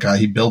Cobra Kai.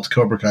 He built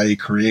Cobra Kai. He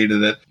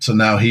created it. So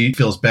now he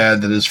feels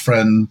bad that his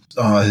friend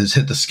has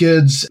hit the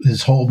skids.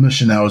 His whole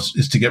mission now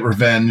is to get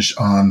revenge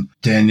on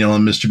Daniel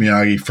and Mr.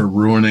 Miyagi for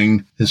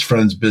ruining his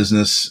friend's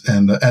business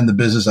and the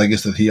business, I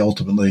guess, that he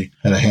ultimately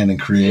had a hand in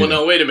creating. Well,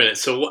 no, wait a minute.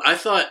 So I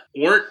thought,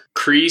 weren't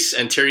Kreese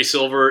and Terry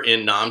Silver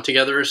in Nam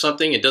together or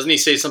something? And doesn't he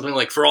say something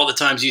like, "For all the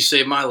times you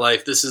saved my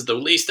life, this is the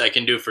least I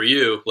can do for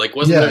you"? Like,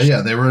 wasn't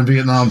there? They were in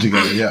Vietnam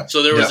together. Yeah.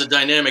 So there was a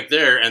dynamic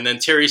there, and then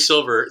Terry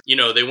Silver,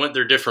 they went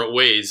their different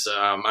ways.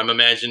 I'm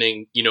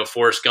imagining,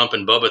 Forrest Gump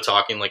and Bubba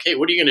talking like, "Hey,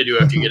 what are you going to do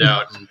after you get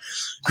out?" And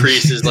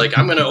Kreese is like,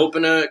 "I'm going to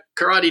open a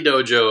karate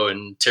dojo,"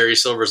 and Terry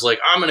Silver's like,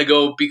 "I'm going to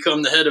go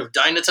become the head of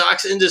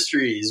Dynatox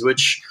Industries,"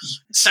 which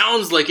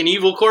sounds like an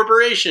evil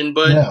corporation,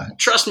 but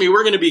trust me,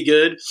 we're going to be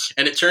good.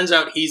 And it turns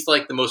out he's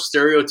like the most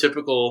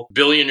stereotypical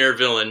billionaire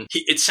villain.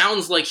 It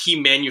sounds like he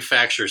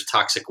manufactures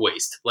toxic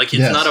waste. Like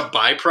it's not a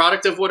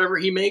byproduct of whatever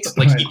he makes.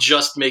 Like he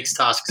just makes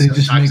toxic. They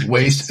just make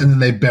waste and then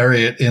they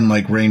bury it in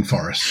like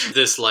rainforests.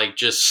 This like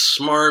just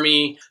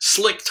smarmy,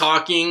 slick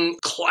talking,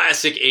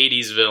 classic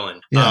 80s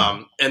villain.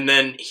 Yeah. And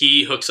then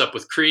he hooks up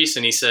with Kreese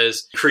and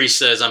Kreese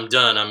says, "I'm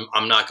done.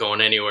 I'm not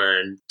going anywhere."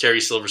 And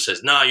Terry Silver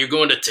says, "Nah, you're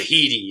going to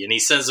Tahiti." And he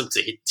sends him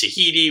to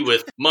Tahiti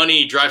with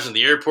money. He drives him to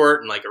the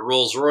airport in like a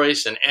Rolls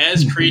Royce. And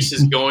as Kreese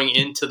is going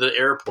into the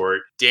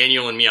airport,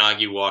 Daniel and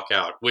Miyagi walk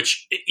out,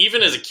 which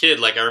even as a kid,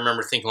 like I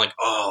remember thinking like,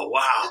 "Oh,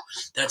 wow,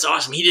 that's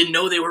awesome. He didn't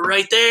know they were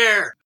right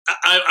there."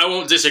 I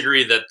won't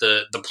disagree that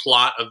the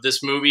plot of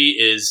this movie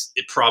is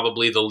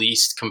probably the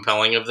least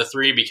compelling of the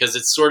three, because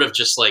it's sort of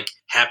just like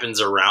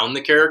happens around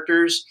the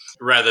characters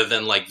rather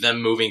than like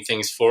them moving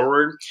things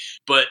forward.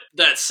 But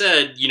that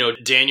said,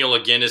 Daniel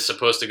again is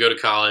supposed to go to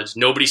college.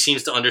 Nobody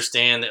seems to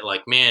understand that,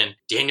 like, man,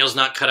 Daniel's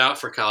not cut out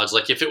for college.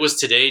 Like if it was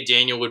today,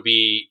 Daniel would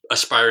be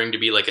aspiring to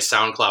be like a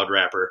SoundCloud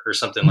rapper or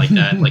something like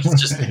that. Like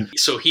it's just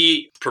so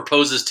he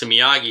proposes to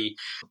Miyagi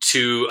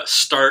to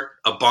start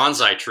a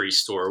bonsai tree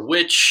store,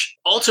 which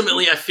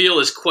ultimately I feel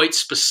is quite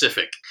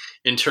specific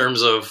in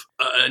terms of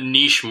a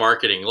niche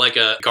marketing, like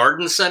a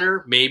garden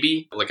center,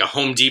 maybe like a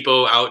Home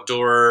Depot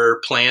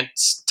outdoor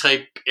plants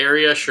type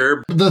area.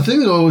 Sure. The thing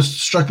that always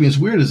struck me as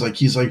weird is like,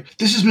 he's like,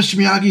 "This is Mr.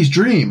 Miyagi's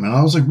dream." And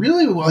I was like,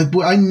 really? Like,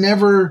 I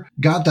never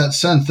got that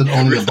sense that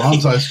owning a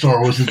bonsai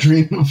store was the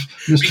dream of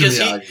Mr. Because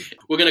Miyagi.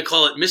 We're going to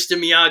call it Mr.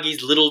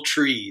 Miyagi's Little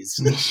Trees.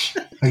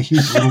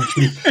 His little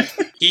trees.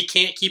 He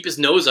can't keep his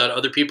nose out of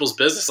other people's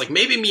business. Like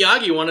maybe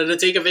Miyagi wanted to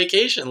take a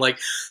vacation. Like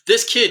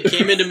this kid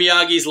came into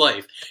Miyagi's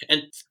life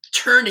and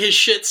turned his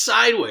shit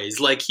sideways.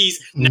 Like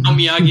now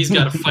Miyagi's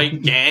got to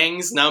fight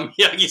gangs. Now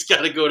Miyagi's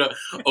got to go to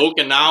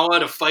Okinawa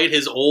to fight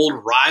his old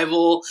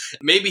rival.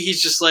 Maybe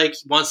he's just like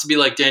wants to be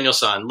like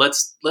Daniel-san.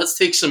 Let's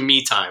take some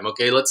me time,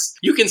 okay?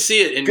 You can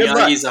see it in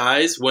Miyagi's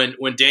eyes when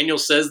Daniel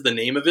says the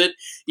name of it.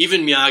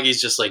 Even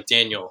Miyagi's just like,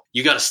 "Daniel,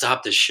 you got to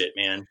stop this shit,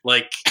 man.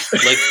 Like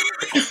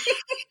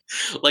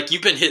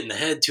you've been hit in the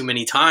head too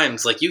many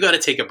times. Like you got to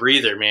take a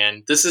breather,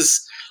 man.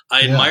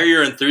 I admire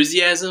your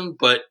enthusiasm,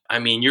 but I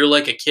mean, you're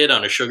like a kid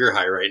on a sugar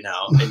high right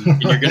now, and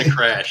you're going to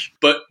crash."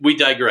 But we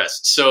digress.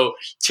 So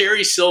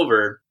Terry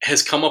Silver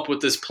has come up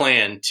with this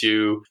plan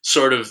to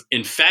sort of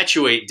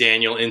infatuate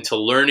Daniel into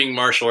learning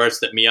martial arts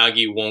that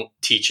Miyagi won't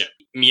teach him.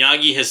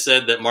 Miyagi has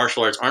said that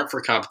martial arts aren't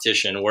for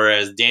competition,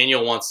 whereas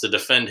Daniel wants to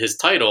defend his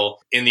title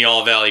in the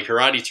All Valley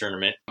Karate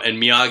Tournament.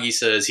 And Miyagi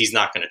says he's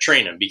not going to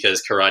train him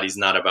because karate's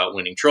not about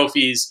winning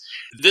trophies.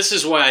 This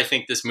is why I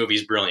think this movie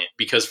is brilliant,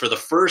 because for the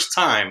first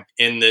time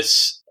in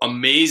this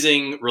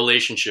amazing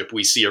relationship,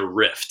 we see a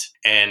rift.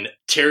 And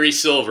Terry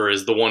Silver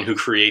is the one who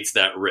creates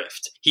that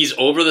rift. He's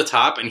over the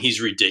top and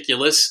he's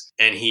ridiculous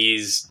and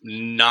he's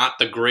not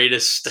the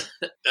greatest.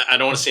 I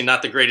don't want to say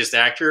not the greatest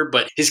actor,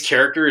 but his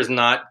character is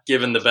not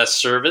given the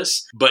best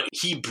service. But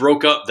he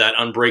broke up that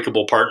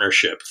unbreakable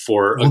partnership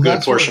for a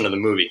good portion of the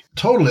movie.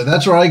 Totally.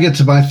 That's where I get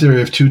to my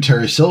theory of two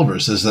Terry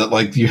Silvers, is that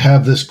like you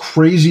have this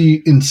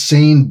crazy,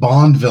 insane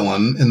Bond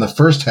villain in the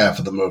first half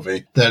of the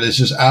movie that is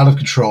just out of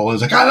control.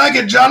 He's like, "I like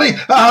it, Johnny.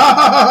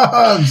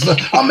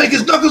 I'll make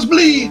his knuckles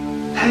bleed."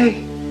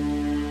 Hey,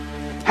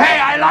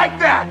 I like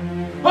that.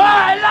 Oh,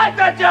 I like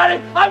that,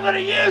 Johnny. I'm going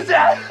to use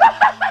that.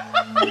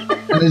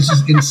 And it's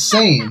just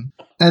insane.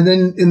 And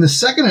then in the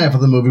second half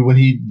of the movie, when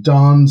he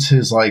dons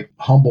his like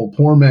humble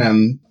poor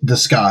man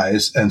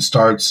disguise and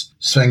starts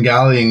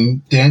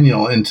Svengaling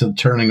Daniel into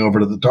turning over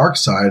to the dark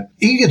side,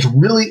 he gets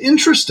really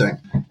interesting.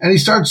 And he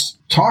starts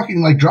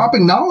talking, like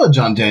dropping knowledge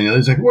on Daniel.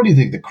 He's like, "What do you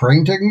think? The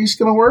crane technique's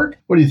going to work?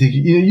 What do you think?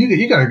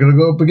 You got to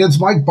go up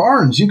against Mike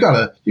Barnes. You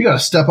got to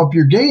step up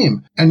your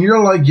game." And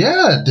you're like,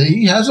 "Yeah,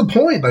 he has a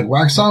point. Like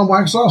wax on,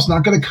 wax off. It's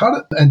not going to cut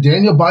it." And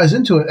Daniel buys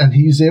into it, and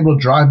he's able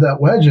to drive that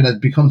wedge, and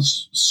it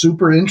becomes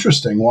super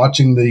interesting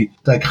watching the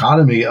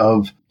dichotomy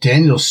of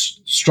Daniel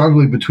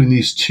struggling between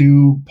these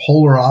two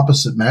polar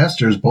opposite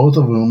masters, both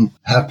of whom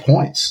have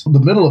points. The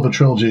middle of a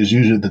trilogy is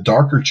usually the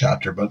darker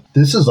chapter, but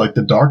this is like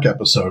the dark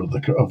episode of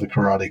the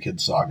Karate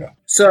Kid saga.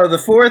 So the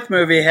fourth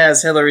movie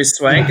has Hilary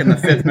Swank, and the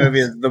fifth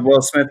movie is the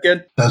Will Smith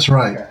kid? That's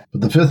right. Okay.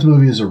 But the fifth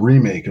movie is a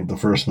remake of the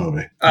first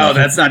movie. Oh,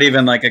 that's not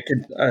even like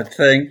a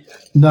thing?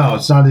 No,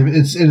 it's not even.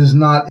 It is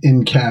not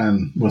in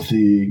canon with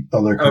the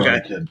other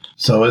Karate Kid.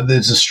 So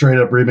it's a straight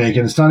up remake,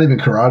 and it's not even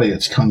karate.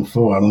 It's kung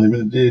fu.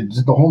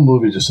 The whole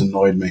movie just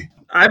annoyed me.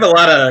 I have a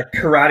lot of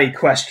karate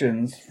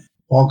questions.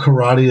 all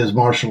karate is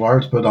martial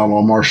arts, but not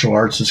all martial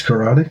arts is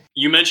karate.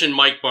 You mentioned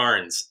Mike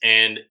Barnes,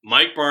 and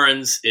Mike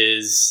Barnes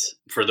is,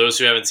 for those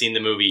who haven't seen the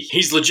movie,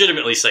 he's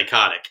legitimately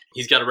psychotic.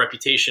 He's got a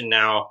reputation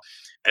now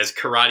as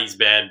karate's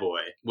bad boy,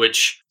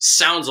 which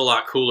sounds a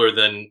lot cooler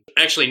than...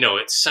 Actually, no,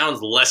 it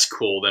sounds less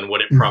cool than what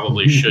it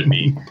probably should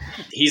be.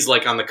 He's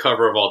like on the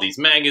cover of all these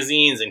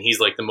magazines, and he's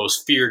like the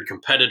most feared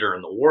competitor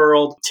in the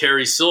world.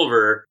 Terry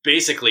Silver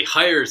basically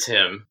hires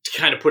him to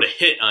kind of put a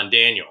hit on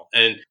Daniel.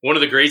 And one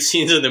of the great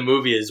scenes in the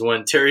movie is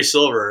when Terry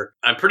Silver,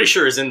 I'm pretty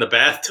sure, is in the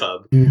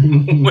bathtub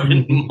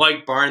when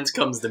Mike Barnes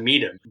comes to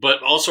meet him.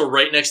 But also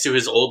right next to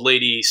his old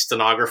lady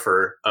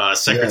stenographer,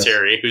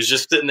 secretary, who's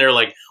just sitting there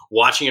like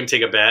watching him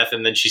take a bath,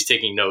 and then she's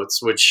taking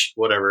notes, which,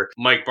 whatever.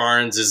 Mike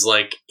Barnes is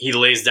like, he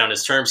lays down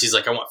his terms. He's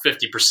like, I want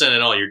 50%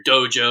 in all your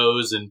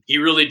dojos. And he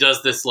really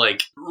does this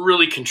like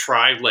really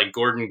contrived like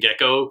Gordon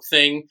Gekko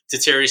thing to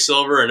Terry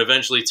Silver. And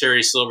eventually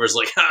Terry Silver's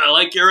like, I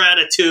like your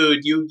attitude.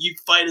 You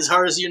fight as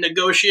hard as you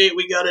negotiate.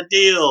 We got a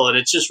deal. And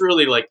it's just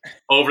really like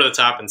over the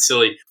top and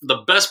silly.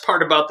 The best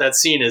part about that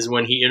scene is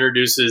when he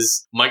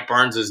introduces Mike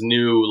Barnes's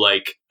new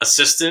like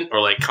assistant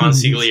or like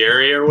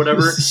consigliere or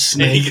whatever.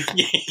 And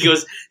he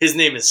goes, his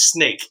name is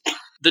Snake.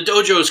 The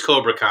dojo's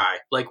Cobra Kai.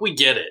 Like, we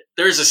get it.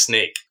 There's a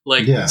snake.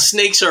 Like,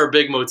 snakes are a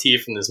big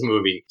motif in this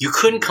movie. You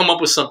couldn't come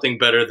up with something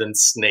better than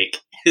Snake.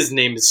 His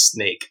name is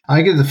Snake.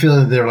 I get the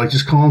feeling that they're like,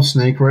 just call him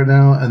Snake right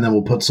now, and then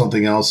we'll put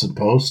something else in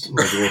post.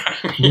 Like, we'll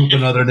loop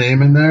another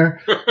name in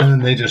there, and then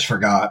they just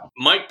forgot.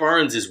 Mike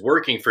Barnes is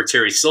working for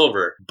Terry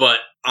Silver, but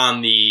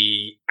on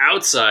the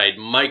outside,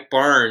 Mike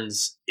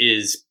Barnes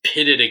is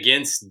pitted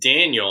against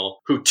Daniel,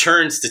 who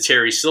turns to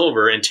Terry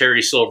Silver, and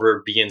Terry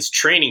Silver begins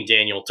training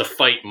Daniel to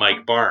fight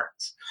Mike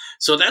Barnes.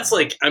 So that's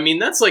like, I mean,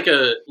 that's like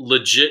a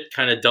legit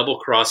kind of double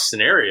cross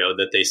scenario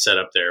that they set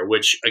up there,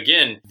 which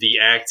again, the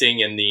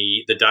acting and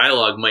the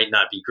dialogue might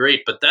not be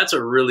great, but that's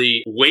a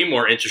really way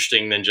more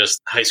interesting than just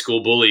high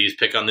school bullies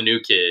pick on the new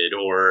kid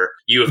or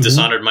you have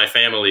dishonored my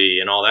family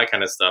and all that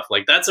kind of stuff.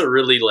 Like that's a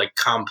really like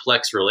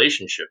complex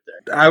relationship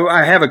there.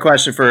 I have a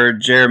question for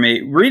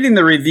Jeremy. Reading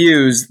the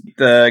reviews,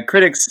 the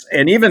critics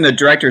and even the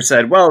director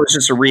said, well, it's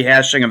just a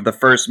rehashing of the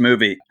first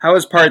movie. How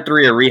is part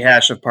 3 a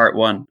rehash of part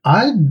 1?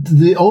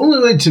 The only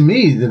way to me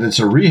that it's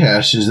a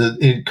rehash is that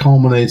it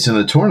culminates in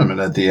a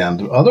tournament at the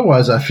end.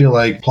 Otherwise, I feel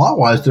like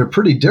plot-wise, they're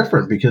pretty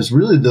different because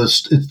really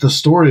it's the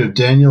story of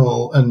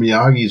Daniel and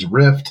Miyagi's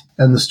rift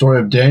and the story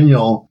of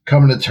Daniel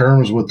coming to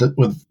terms with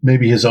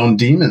maybe his own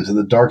demons and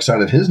the dark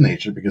side of his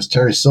nature because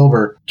Terry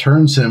Silver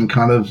turns him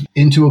kind of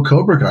into a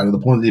Cobra Kai to the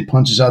point that he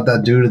punches out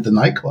that dude at the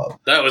nightclub.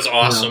 That was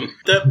awesome.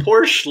 That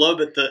poor schlub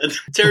at the...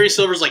 Terry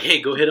Silver's like,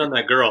 hey, go hit on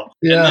that girl.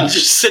 Yeah. And then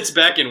just sits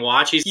back and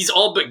watches. He's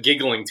all but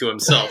giggling to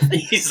himself.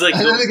 He's like...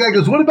 And then the guy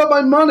goes, what about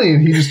my money?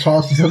 And he just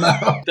tosses him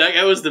out. That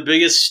guy was the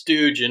biggest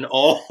stooge in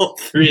all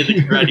 3 of the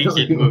Karate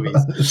Kid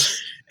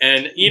movies.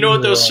 And you know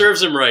what, though,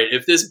 serves him right.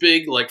 If this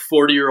big, like,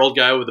 40-year-old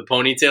guy with a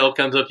ponytail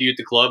comes up to you at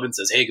the club and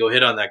says, hey, go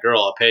hit on that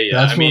girl, I'll pay you.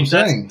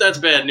 That's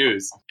bad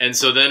news. And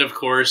so then, of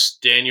course,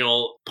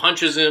 Daniel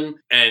punches him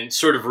and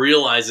sort of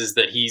realizes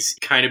that he's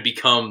kind of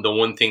become the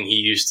one thing he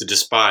used to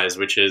despise,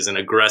 which is an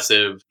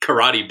aggressive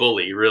karate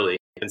bully, really.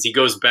 And he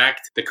goes back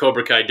to the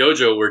Cobra Kai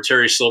dojo where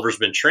Terry Silver's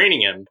been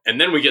training him. And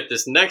then we get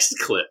this next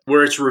clip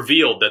where it's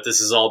revealed that this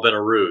has all been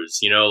a ruse.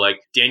 You know, like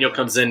Daniel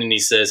comes in and he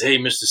says, hey,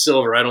 Mr.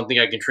 Silver, I don't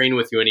think I can train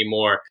with you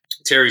anymore.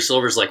 Terry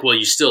Silver's like, well,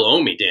 you still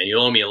owe me, Dan. You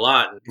owe me a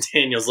lot. And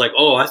Daniel's like,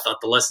 oh, I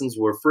thought the lessons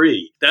were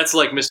free. That's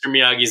like Mr.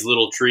 Miyagi's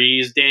little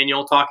trees,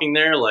 Daniel talking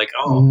there. Like,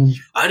 oh,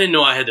 I didn't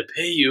know I had to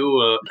pay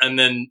you. And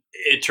then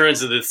it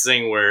turns into this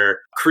thing where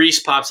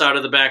Kreese pops out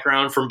of the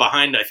background from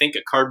behind, I think,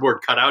 a cardboard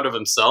cutout of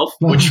himself.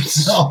 Which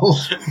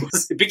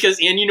because,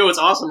 and you know, it's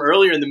awesome.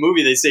 Earlier in the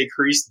movie, they say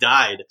Kreese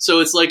died. So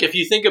it's like, if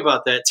you think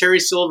about that, Terry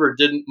Silver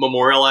didn't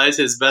memorialize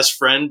his best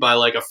friend by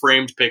like a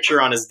framed picture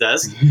on his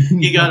desk.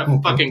 He got a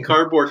fucking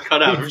cardboard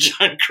cutout of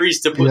John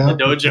Kreese to put in the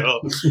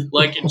dojo.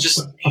 Like,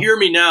 just hear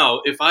me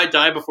now. If I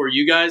die before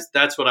you guys,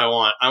 that's what I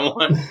want. I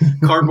want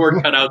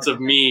cardboard cutouts of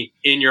me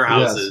in your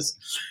houses.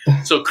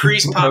 Yes. So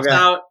Kreese pops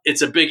out.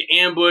 It's a big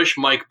ambush.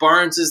 Mike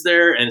Barnes is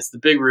there, and it's the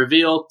big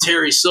reveal.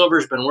 Terry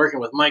Silver's been working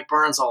with Mike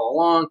Barnes all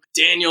along.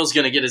 Daniel's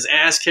going to get his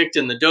ass kicked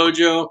in the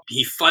dojo.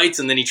 He fights,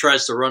 and then he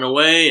tries to run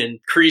away, and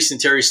Kreese and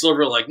Terry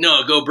Silver are like,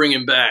 no, go bring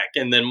him back.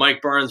 And then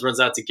Mike Barnes runs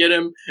out to get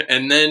him,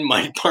 and then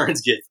Mike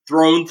Barnes gets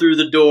thrown through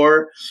the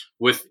door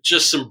with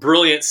just some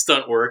brilliant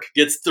stunt work,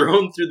 gets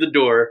thrown through the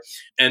door,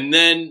 and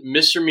then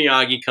Mr.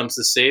 Miyagi comes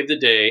to save the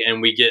day,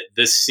 and we get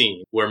this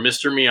scene where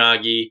Mr.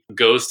 Miyagi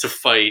goes to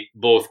fight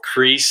both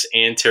Kreese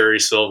and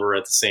Terry Silver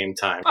at the same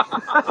time.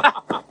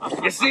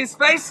 You see his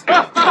face? See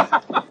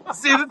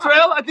the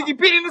trail? I think he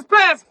peed in his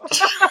pants.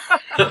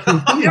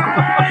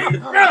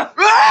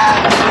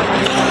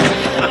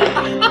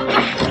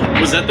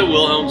 Was that the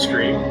Wilhelm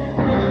scream?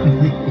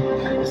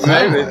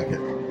 Maybe.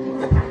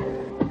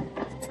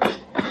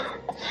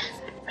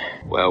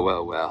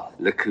 Well.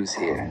 Look who's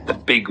here. The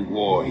big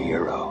war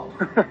hero.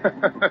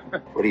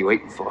 What are you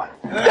waiting for?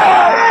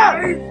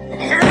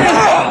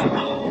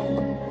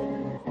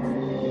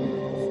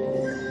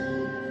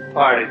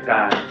 Party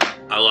time.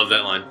 I love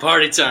that line.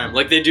 Party time.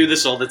 Like they do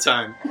this all the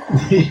time.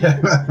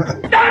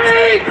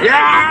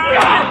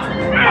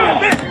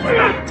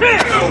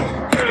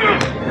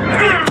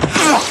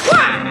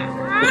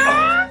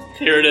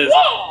 Here it is.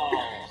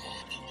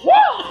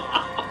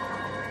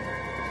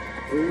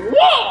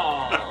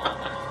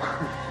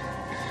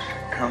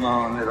 Come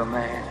on, little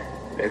man.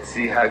 Let's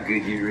see how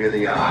good you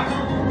really are.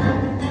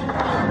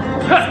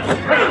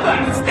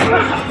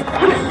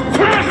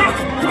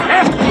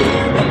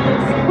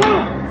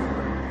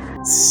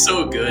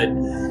 So good.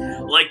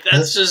 Like,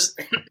 that's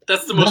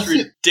the most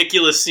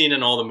ridiculous scene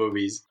in all the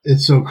movies.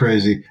 It's so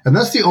crazy. And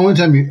that's the only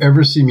time you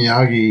ever see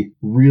Miyagi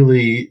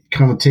really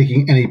kind of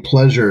taking any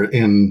pleasure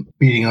in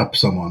beating up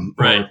someone.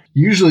 Right.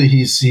 Usually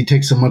he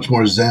takes a much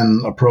more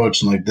zen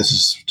approach and like, this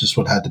is just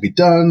what had to be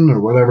done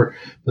or whatever.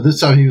 But this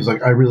time he was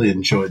like, I really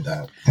enjoyed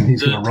that. And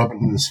he's going to rub it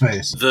in his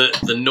face.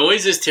 The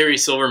noises Terry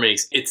Silver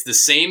makes, it's the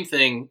same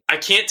thing. I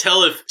can't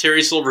tell if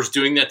Terry Silver's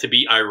doing that to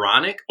be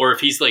ironic or if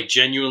he's like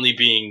genuinely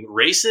being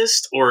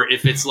racist or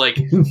if it's like,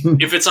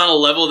 if it's on a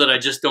level that I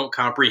just don't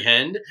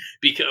comprehend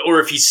or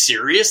if he's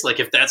serious, like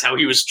if that's how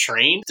he was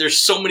trained. There's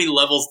so many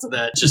levels to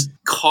that just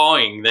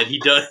cawing that he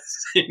does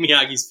in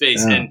Miyagi's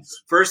face. Yeah. And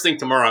first thing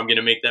tomorrow, I'm going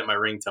to make that my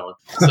ringtone.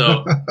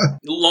 So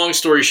long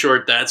story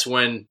short, that's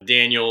when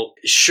Daniel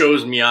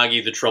shows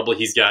Miyagi the trouble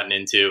he's gotten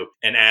into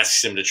and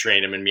asks him to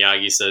train him. And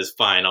Miyagi says,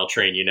 fine, I'll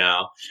train you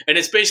now. And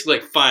it's basically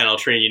like, fine, I'll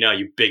train you now,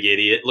 you big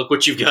idiot. Look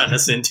what you've gotten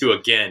us into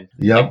again.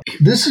 Yep.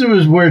 This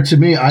was where, to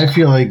me, I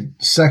feel like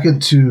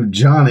second to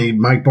Johnny,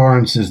 Mike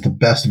Barnes is the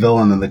best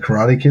villain in the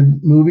Karate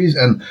Kid movies.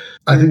 And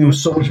I think there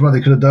was so much more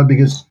they could have done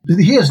because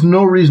he has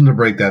no reason to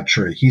break that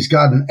tree. He's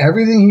gotten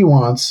everything he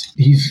wants.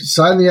 He's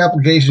signed the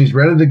application. He's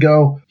ready to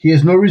go. He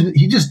has no reason.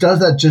 He just does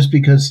that just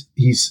because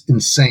he's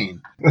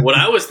insane. What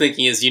I was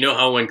thinking is, you know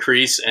how when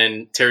Kreese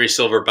and Terry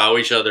Silver bow to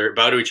each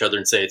other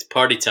and say it's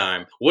party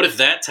time, what if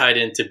that tied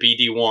into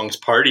B.D. Wong's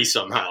party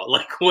somehow?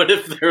 Like, what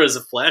if there was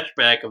a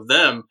flashback of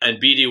them and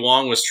B.D.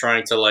 Wong was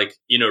trying to, like,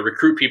 you know,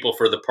 recruit people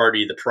for the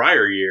party the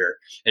prior year?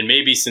 And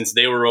maybe since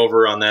they were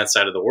over on that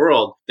side of the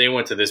world, they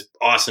went to this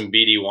awesome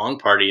B.D. Wong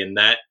party and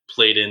that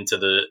played into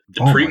the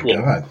prequel.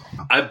 My God.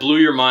 I blew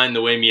your mind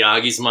the way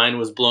Miyagi's mind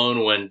was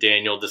blown when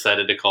Daniel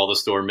decided to call the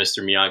store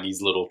Mr.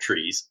 Miyagi's Little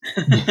Trees.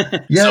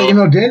 Yeah, So- you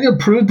know, Daniel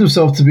proved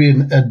himself to be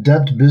an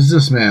adept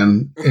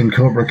businessman in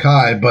Cobra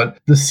Kai, but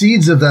the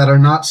seeds of that are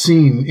not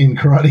seen in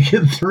Karate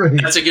Kid 3.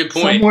 That's a good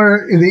point.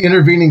 Somewhere in the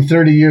intervening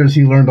 30 years,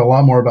 he learned a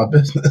lot more about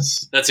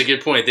business. That's a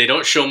good point. They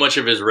don't show much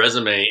of his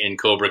resume in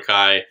Cobra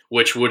Kai,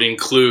 which would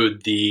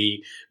include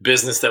the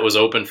business that was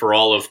open for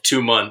all of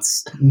 2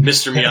 months,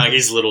 Mr.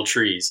 Miyagi's Little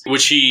Trees,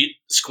 which he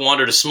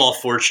squandered a small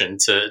fortune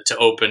to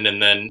open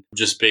and then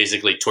just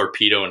basically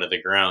torpedo into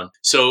the ground.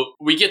 So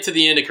we get to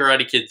the end of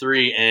Karate Kid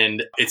 3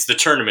 and it's the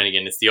tournament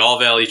again. It's the All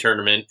Valley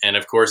tournament. And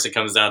of course it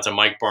comes down to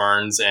Mike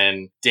Barnes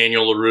and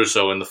Daniel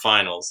LaRusso in the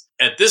finals.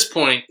 At this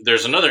point,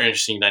 there's another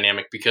interesting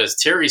dynamic because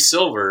Terry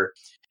Silver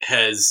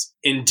has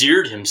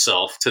endeared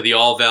himself to the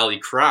All Valley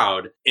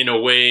crowd in a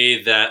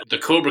way that the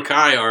Cobra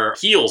Kai are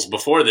heels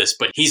before this,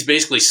 but he's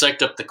basically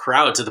psyched up the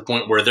crowd to the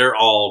point where they're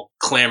all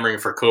clamoring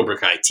for Cobra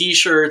Kai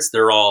t-shirts.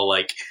 They're all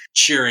like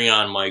cheering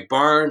on Mike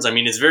Barnes. I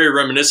mean, it's very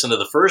reminiscent of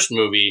the first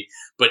movie,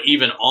 but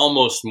even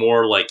almost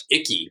more like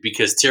icky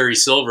because Terry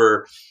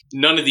Silver,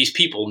 none of these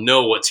people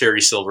know what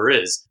Terry Silver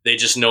is. They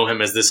just know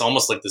him as this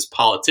almost like this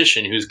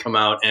politician who's come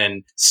out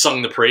and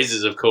sung the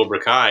praises of Cobra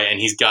Kai, and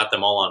he's got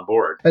them all on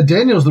board.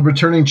 Daniel's the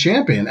returning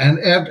champion, and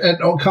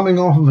coming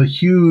off of a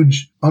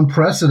huge,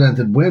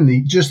 unprecedented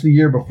win just the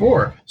year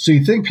before. So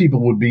you think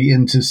people would be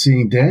into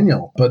seeing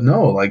Daniel, but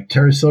no, like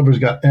Terry Silver's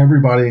got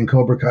everybody in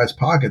Cobra Kai's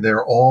pocket.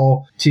 They're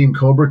all Team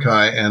Cobra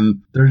Kai,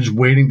 and they're just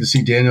waiting to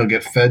see Daniel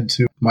get fed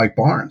to Mike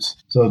Barnes.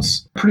 So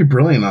it's pretty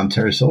brilliant on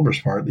Terry Silver's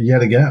part,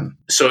 yet again.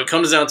 So it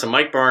comes down to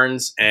Mike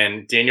Barnes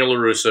and Daniel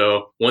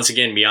LaRusso. Once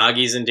again,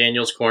 Miyagi's in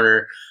Daniel's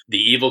corner. The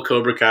evil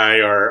Cobra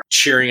Kai are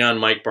cheering on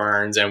Mike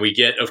Barnes. And we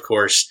get, of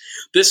course,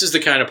 this is the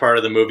kind of part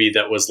of the movie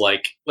that was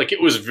like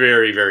it was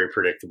very, very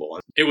predictable.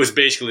 It was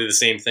basically the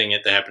same thing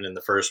that happened in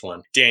the first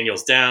one.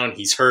 Daniel's down.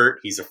 He's hurt.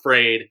 He's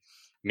afraid.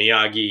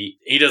 Miyagi,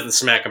 he doesn't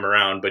smack him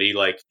around, but he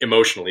like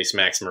emotionally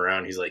smacks him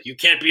around. He's like, you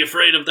can't be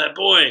afraid of that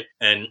boy.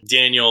 And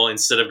Daniel,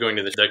 instead of going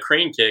to the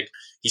crane kick,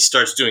 he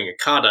starts doing a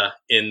kata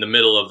in the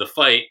middle of the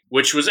fight,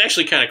 which was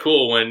actually kind of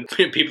cool when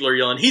people are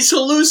yelling, he's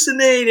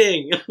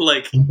hallucinating.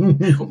 Like,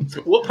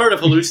 what part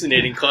of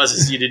hallucinating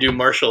causes you to do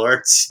martial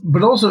arts?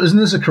 But also, isn't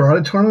this a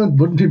karate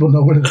tournament? Wouldn't people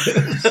know what it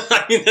is?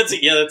 I mean,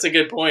 that's a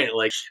good point.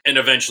 Like, and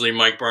eventually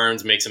Mike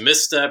Barnes makes a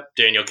misstep.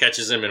 Daniel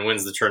catches him and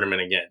wins the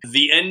tournament again.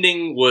 The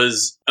ending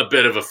was a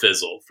bit of a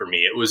fizzle for me.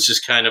 It was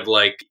just kind of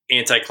like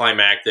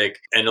anticlimactic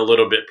and a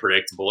little bit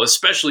predictable,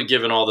 especially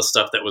given all the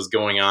stuff that was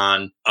going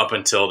on up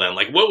until then.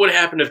 Like, what would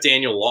happen happen if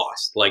Daniel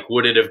lost? Like,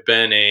 would it have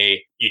been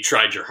you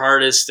tried your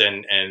hardest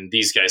and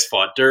these guys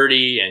fought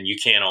dirty and you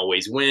can't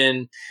always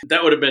win?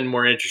 That would have been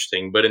more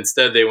interesting. But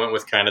instead, they went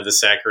with kind of the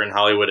saccharine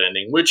Hollywood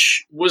ending,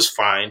 which was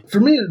fine. For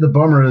me, the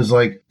bummer is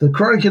like the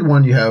Karate Kid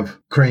 1, you have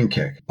crane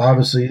kick.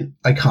 Obviously,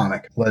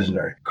 iconic,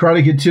 legendary.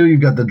 Karate Kid 2,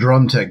 you've got the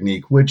drum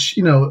technique, which,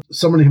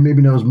 somebody who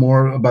maybe knows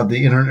more about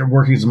the inner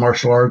workings of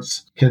martial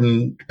arts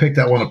can pick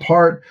that one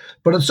apart.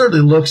 But it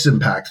certainly looks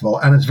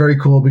impactful. And it's very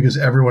cool because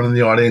everyone in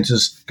the audience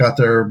has got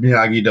their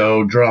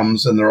Miyagi-Do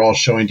drums and they're all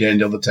showing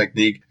Daniel the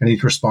technique and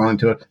he's responding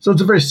to it. So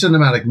it's a very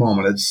cinematic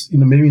moment. It's,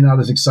 maybe not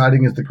as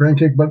exciting as the crane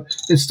kick, but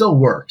it still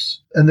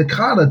works. And the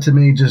kata, to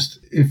me,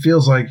 it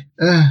feels like,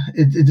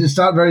 it's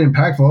not very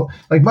impactful.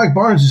 Like Mike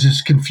Barnes is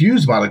just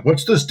confused about it.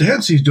 What's this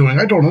dance he's doing?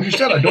 I don't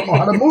understand. I don't know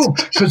how to move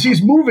because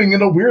he's moving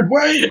in a weird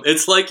way.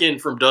 It's like in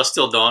From Dusk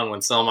Till Dawn when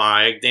Salma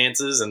Hayek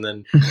dances and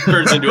then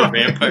turns into a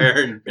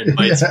vampire and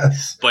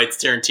bites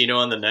Tarantino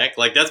on the neck.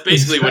 Like that's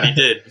basically what he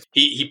did.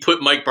 He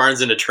put Mike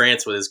Barnes in a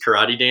trance with his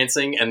karate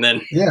dancing and then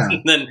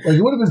like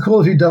it would have been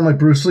cool if he'd done like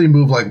Bruce Lee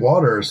move like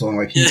water or something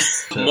like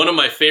that. One of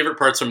my favorite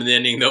parts from the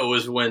ending though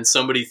was when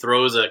somebody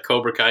throws a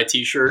Cobra Kai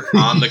t-shirt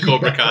on the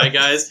Cobra Kai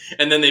guys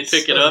and then they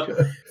pick it up,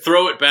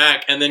 throw it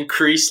back, and then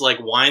Kreese like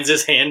winds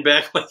his hand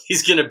back like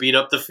he's gonna beat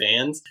up the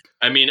fans.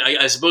 I mean,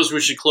 I suppose we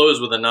should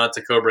close with a nod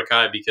to Cobra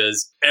Kai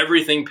because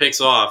everything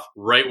picks off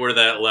right where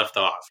that left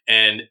off.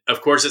 And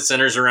of course it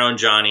centers around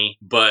Johnny,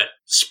 but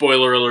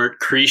spoiler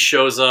alert, Kreese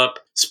shows up.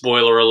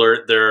 Spoiler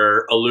alert, there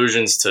are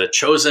allusions to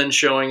Chozen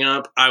showing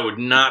up. I would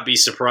not be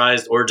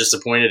surprised or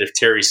disappointed if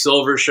Terry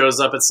Silver shows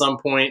up at some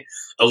point.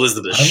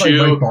 Elizabeth Shue. I'd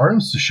like Mike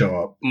Barnes to show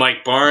up.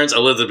 Mike Barnes,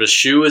 Elizabeth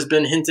Shue has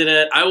been hinted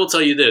at. I will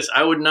tell you this.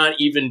 I would not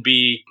even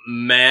be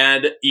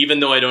mad,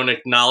 even though I don't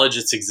acknowledge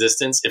its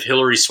existence, if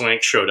Hilary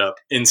Swank showed up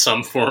in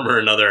some form or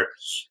another.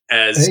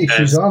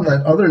 She's on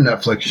that other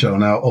Netflix show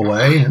now,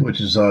 Away,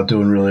 which is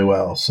doing really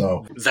well.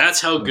 So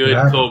that's how good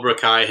Cobra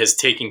Kai has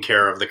taken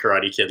care of the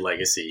Karate Kid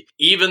legacy.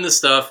 Even the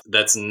stuff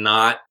that's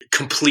not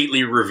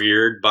completely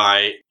revered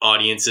by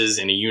audiences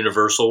in a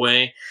universal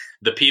way.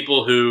 The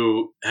people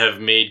who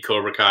have made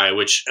Cobra Kai,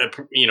 which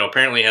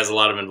apparently has a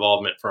lot of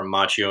involvement from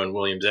Macchio and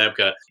William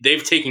Zabka,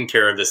 they've taken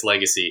care of this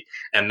legacy,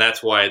 and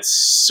that's why it's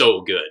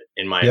so good,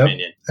 in my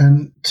opinion.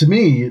 And to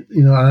me,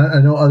 I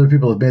know other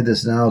people have made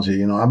this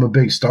analogy. I'm a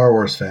big Star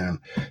Wars fan,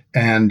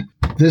 and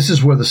this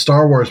is where the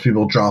Star Wars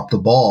people dropped the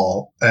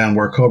ball, and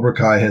where Cobra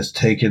Kai has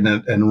taken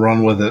it and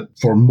run with it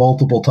for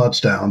multiple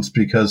touchdowns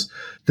because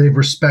they've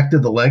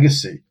respected the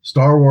legacy.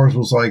 Star Wars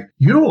was like,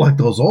 you don't like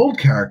those old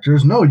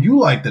characters. No, you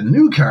like the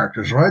new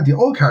characters, right? The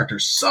old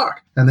characters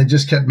suck. And they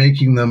just kept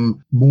making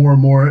them more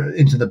and more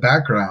into the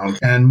background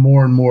and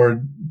more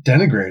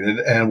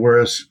denigrated. And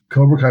whereas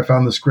Cobra Kai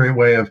found this great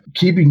way of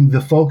keeping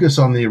the focus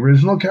on the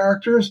original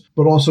characters,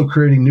 but also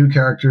creating new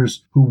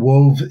characters who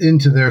wove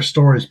into their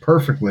stories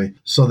perfectly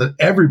so that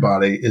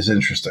everybody is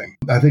interesting.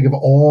 I think of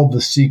all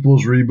the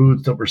sequels,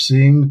 reboots that we're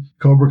seeing,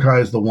 Cobra Kai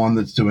is the one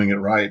that's doing it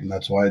right. And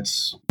that's why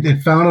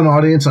it found an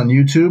audience on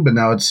YouTube, and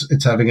now it's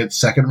having its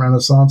second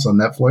renaissance on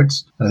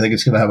Netflix. And I think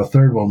it's going to have a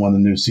third one when the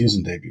new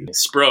season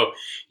debuts. Spro,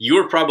 you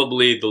were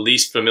probably the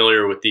least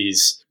familiar with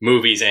these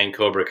movies and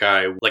Cobra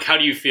Kai. Like, how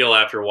do you feel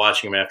after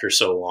watching them after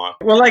so long?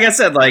 Well, like I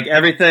said, like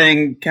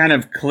everything kind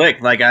of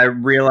clicked. Like I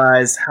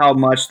realized how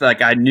much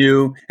like I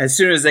knew as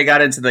soon as they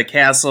got into the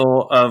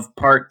castle of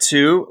part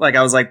 2. Like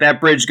I was like,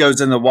 that bridge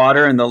goes in the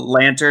water and the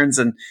lanterns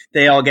and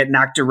they all get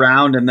knocked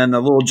around and then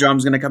the little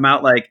drum's going to come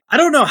out. Like, I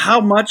don't know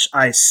how much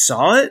I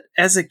saw it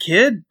as a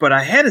kid, but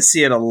I had to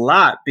see it a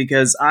lot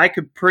because I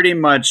could pretty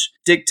much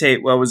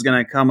dictate what was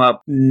going to come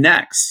up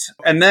next.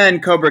 And then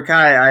Cobra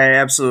Kai, I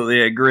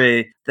absolutely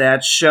agree.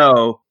 That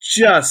show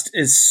just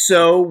is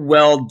so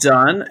well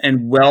done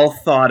and well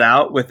thought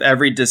out with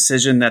every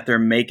decision that they're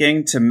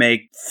making to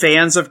make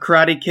fans of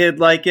Karate Kid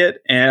like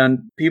it,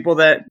 and people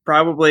that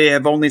probably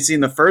have only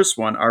seen the first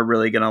one are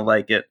really going to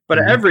like it. But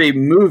every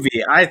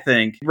movie, I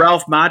think,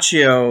 Ralph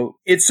Macchio,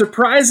 it's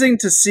surprising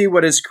to see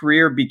what his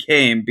career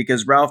became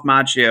because Ralph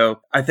Macchio,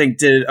 I think,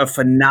 did a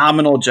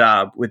phenomenal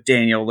job with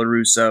Daniel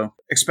LaRusso,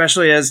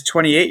 especially as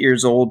 28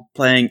 years old,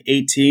 playing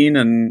 18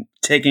 and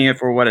taking it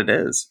for what it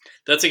is.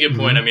 That's a good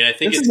point. I mean, I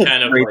think it's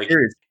kind of like,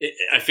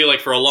 I feel like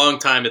for a long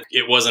time,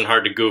 it wasn't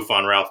hard to goof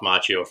on Ralph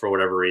Macchio for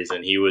whatever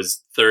reason. He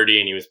was 30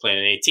 and he was playing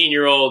an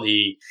 18-year-old.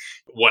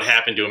 What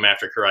happened to him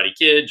after Karate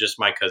Kid, just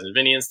My Cousin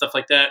Vinny and stuff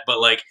like that. But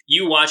like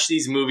you watch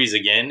these movies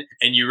again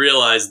and you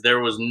realize there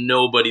was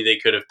nobody they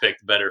could have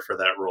picked better for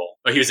that role.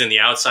 He was in The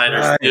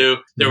Outsiders too.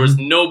 There was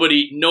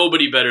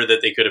nobody better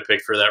that they could have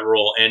picked for that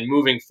role. And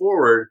moving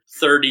forward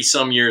 30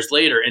 some years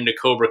later into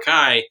Cobra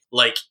Kai,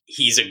 like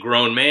he's a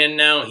grown man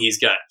now. He's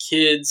got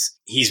kids.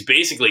 He's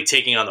basically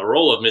taking on the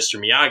role of Mr.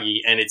 Miyagi,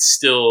 and it's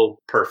still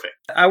perfect.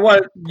 I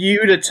want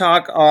you to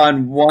talk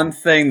on one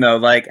thing, though.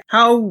 Like,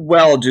 how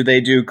well do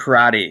they do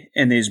karate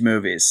in these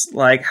movies?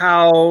 Like,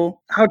 how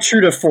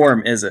true to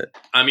form is it?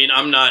 I mean,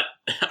 I'm not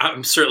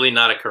I'm certainly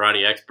not a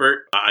karate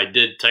expert. I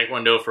did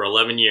Taekwondo for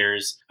 11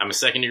 years. I'm a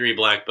second-degree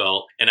black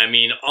belt. And I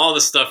mean, all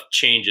the stuff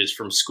changes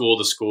from school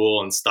to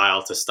school and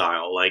style to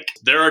style. Like,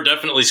 there are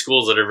definitely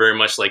schools that are very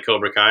much like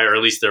Cobra Kai, or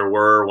at least there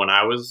were when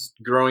I was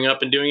growing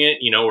up and doing it,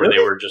 you know, where they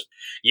were just,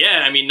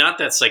 yeah, I mean, not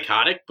that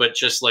psychotic, but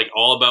just like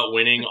all about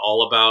winning,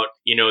 all about,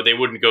 you know, they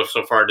wouldn't go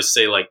so far to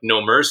say like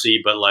no mercy,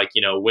 but like,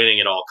 you know, winning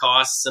at all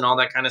costs and all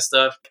that kind of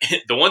stuff.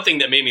 The one thing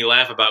that made me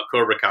laugh about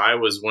Cobra Kai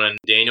was when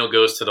Daniel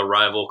goes to the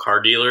rival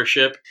car dealership.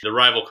 The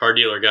rival car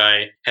dealer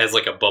guy has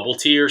like a bubble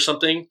tea or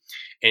something,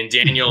 and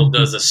Daniel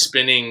does a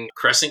spinning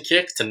crescent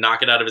kick to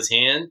knock it out of his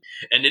hand.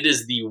 And it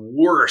is the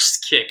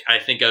worst kick I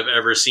think I've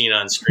ever seen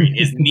on screen.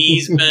 His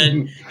knees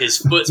bent, his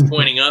foot's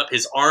pointing up,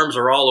 his arms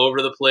are all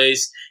over the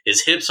place,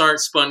 his hips aren't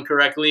spun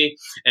correctly.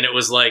 And it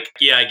was like,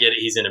 yeah, I get it.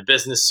 He's in a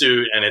business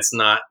suit and it's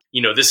not,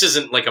 you know, this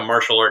isn't like a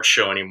martial arts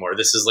show anymore.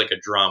 This is like a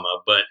drama.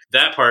 But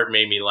that part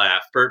made me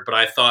laugh. But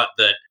I thought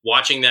that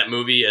watching that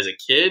movie as a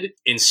kid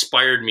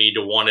inspired me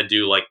to want to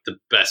do like the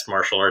best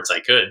martial arts I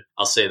could.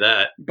 I'll say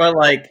that. But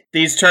like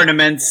these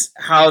tournaments,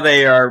 how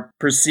they are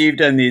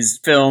perceived in these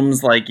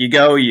films, like you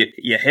go, you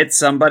hit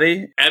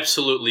somebody.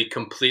 Absolutely,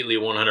 completely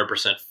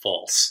 100%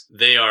 false.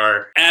 They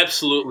are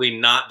absolutely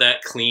not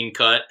that clean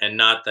cut and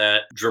not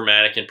that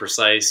dramatic and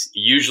precise.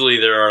 Usually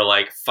there are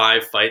like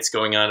 5 fights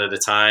going on at a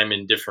time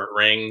in different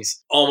rings.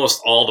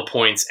 Almost all the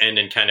points end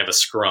in kind of a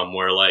scrum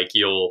where like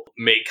you'll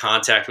make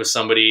contact with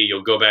somebody,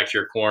 you'll go back to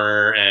your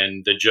corner,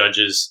 and the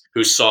judges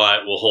who saw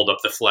it will hold up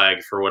the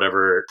flag for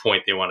whatever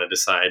point they want to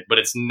decide. But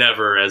it's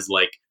never as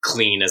like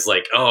clean as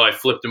like, oh, I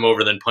flipped him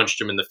over, then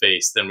punched him in the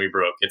face, then we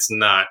broke. It's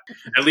not,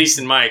 at least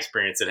in my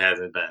experience, it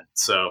hasn't been.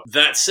 So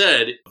that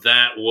said,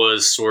 that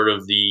was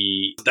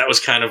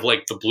kind of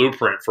like the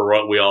blueprint for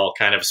what we all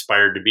kind of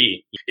aspired to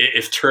be.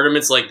 If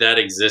tournaments like that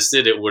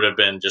existed, it would have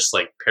been just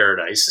like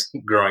paradise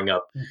growing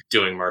up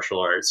doing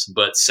martial arts.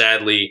 But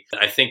sadly,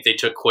 I think they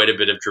took quite a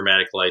bit of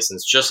dramatic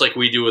license, just like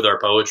we do with our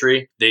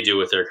poetry, they do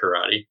with their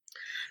karate.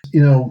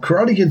 You know,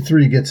 Karate Kid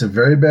 3 gets a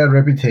very bad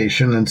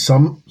reputation, and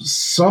some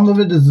of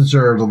it is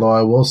deserved, although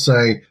I will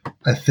say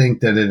I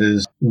think that it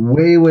is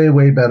way, way,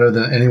 way better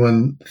than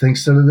anyone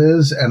thinks that it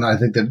is. And I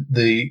think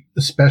that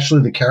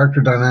especially the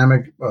character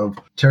dynamic of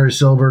Terry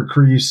Silver,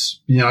 Kreese,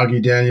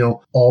 Miyagi,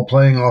 Daniel, all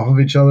playing off of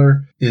each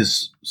other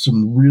is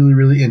some really,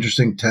 really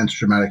interesting, tense,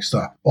 dramatic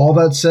stuff. All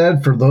that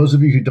said, for those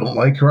of you who don't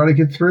like Karate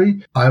Kid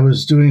 3, I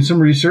was doing some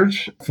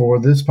research for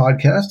this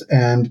podcast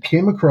and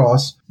came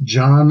across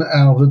John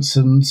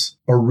Avildsen's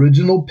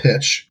original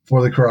pitch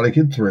for the Karate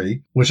Kid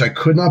 3, which I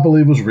could not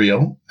believe was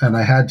real, and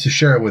I had to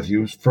share it with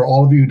you. For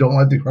all of you who don't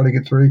like the Karate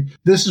Kid 3,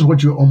 this is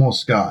what you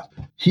almost got.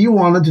 He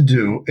wanted to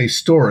do a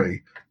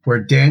story where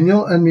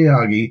Daniel and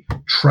Miyagi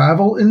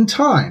travel in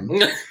time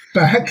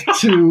back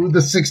to the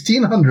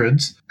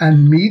 1600s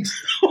and meet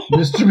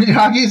Mr.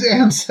 Miyagi's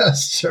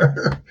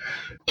ancestor,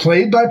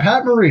 played by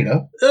Pat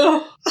Morita,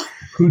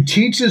 who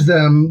teaches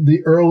them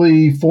the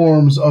early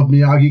forms of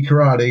Miyagi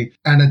karate,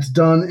 and it's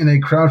done in a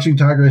Crouching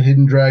Tiger,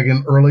 Hidden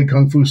Dragon, early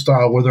Kung Fu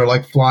style, where they're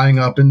like flying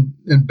up and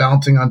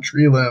bouncing on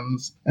tree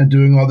limbs and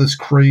doing all this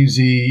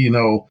crazy,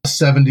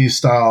 70s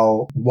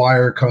style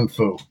wire Kung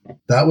Fu.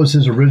 That was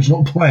his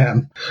original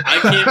plan.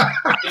 I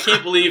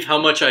can't believe how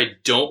much I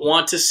don't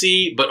want to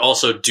see, but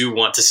also do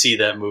want to see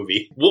that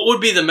movie. What would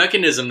be the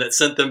mechanism that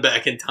sent them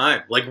back in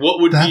time? Like,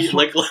 would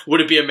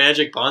it be a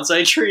magic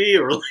bonsai tree,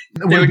 or like,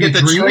 they would get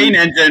the train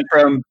engine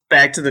from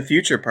Back to the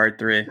Future Part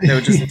 3. They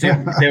would just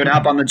they would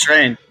hop on the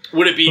train.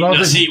 Would it be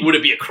would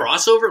it be a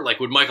crossover? Like,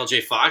 would Michael J.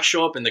 Fox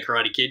show up in the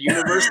Karate Kid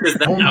universe?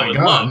 Oh my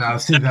God! Now,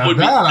 see, that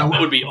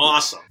would be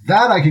awesome.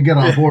 That I could get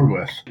on board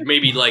with.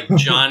 Maybe like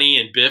Johnny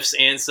and Biff's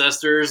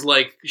ancestors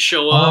like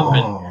show up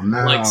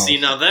like, see,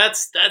 now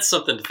that's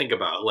something to think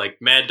about. Like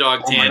Mad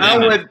Dog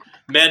Tannen.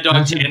 Mad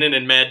Dog Tannen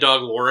and Mad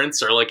Dog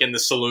Lawrence are like in the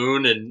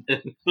saloon and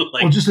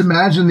like. Well, just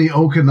imagine the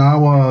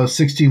Okinawa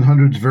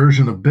 1600s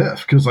version of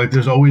Biff, because like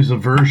there's always a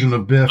version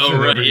of Biff. Oh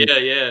right,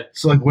 yeah.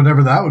 So like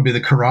whatever that would be, the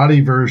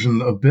karate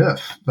version of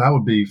Biff, that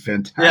would be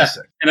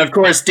fantastic. Yeah. And of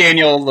course,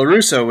 Daniel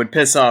LaRusso would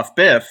piss off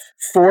Biff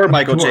for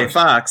Michael J.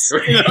 Fox.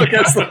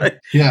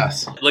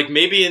 Yes. Like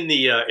maybe in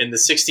the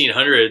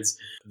 1600s,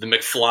 the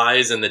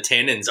McFlys and the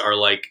Tannens are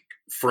like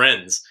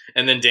friends,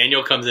 and then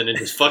Daniel comes in and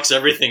just fucks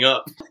everything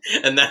up,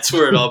 and that's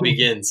where it all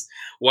begins.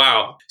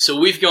 Wow. So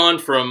we've gone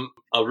from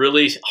a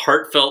really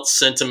heartfelt,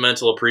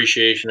 sentimental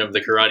appreciation of the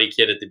Karate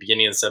Kid at the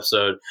beginning of this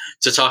episode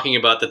to talking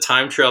about the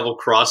time travel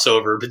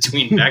crossover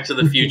between Back to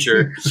the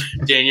Future,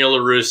 Daniel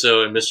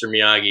LaRusso, and Mr.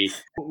 Miyagi.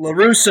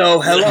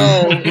 LaRusso,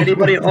 hello.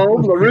 Anybody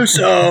home?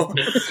 LaRusso.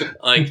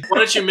 Like, why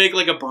don't you make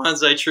like a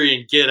bonsai tree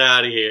and get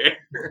out of here?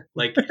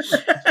 Like,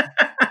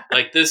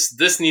 Like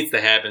this needs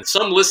to happen.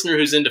 Some listener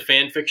who's into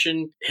fan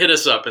fiction, hit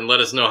us up and let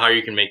us know how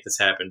you can make this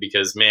happen.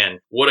 Because man,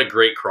 what a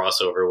great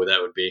crossover that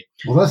would be.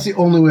 Well, that's the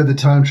only way the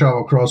time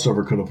travel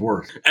crossover could have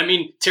worked. I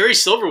mean, Terry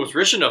Silver was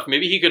rich enough.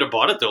 Maybe he could have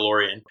bought a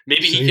DeLorean.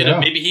 Maybe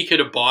he could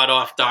have bought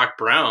off Doc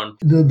Brown.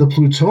 The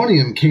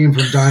plutonium came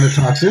from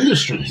Dynatox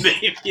Industries.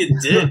 Maybe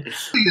it did.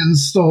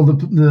 Aliens stole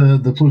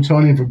the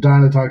plutonium from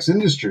Dynatox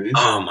Industries.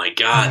 Oh my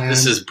God,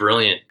 this is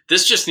brilliant.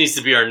 This just needs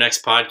to be our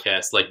next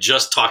podcast, like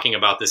just talking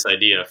about this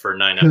idea for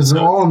 9 episodes. Because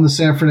they're all in the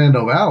San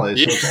Fernando Valley,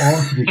 so it's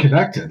all to be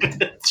connected.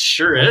 It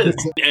sure is.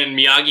 And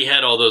Miyagi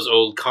had all those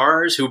old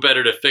cars. Who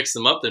better to fix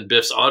them up than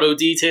Biff's Auto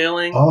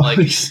Detailing? Oh,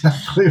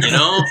 exactly. You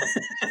know?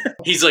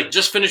 He's like,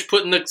 just finished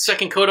putting the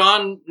second coat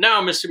on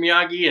now, Mr.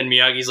 Miyagi. And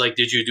Miyagi's like,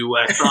 did you do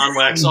wax on,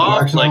 wax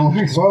off? Wax on,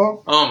 wax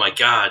off. Oh my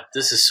God,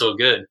 this is so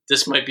good.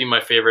 This might be my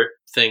favorite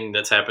thing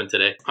that's happened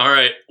today. All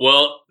right.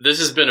 Well, this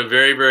has been a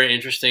very, very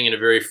interesting and a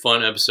very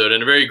fun episode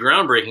and a very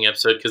groundbreaking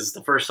episode because it's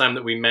the first time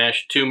that we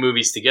mashed 2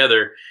 movies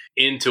together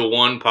into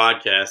one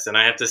podcast. And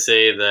I have to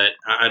say that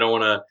I don't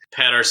want to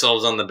pat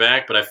ourselves on the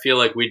back, but I feel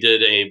like we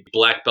did a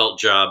black belt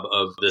job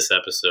of this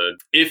episode.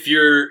 If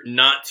you're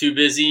not too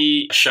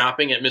busy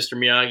shopping at Mr.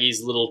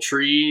 Miyagi's Little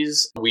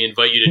Trees, we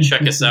invite you to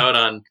check us out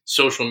on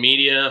social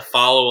media,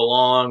 follow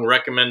along,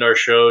 recommend our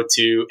show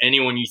to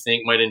anyone you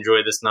think might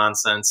enjoy this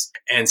nonsense,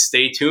 and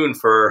stay tuned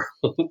for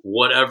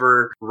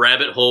whatever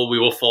rabbit hole we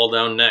will fall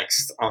down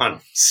next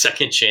on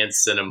Second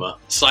Chance Cinema.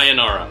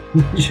 Sayonara.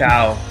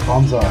 Ciao.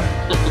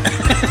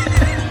 Bonsai.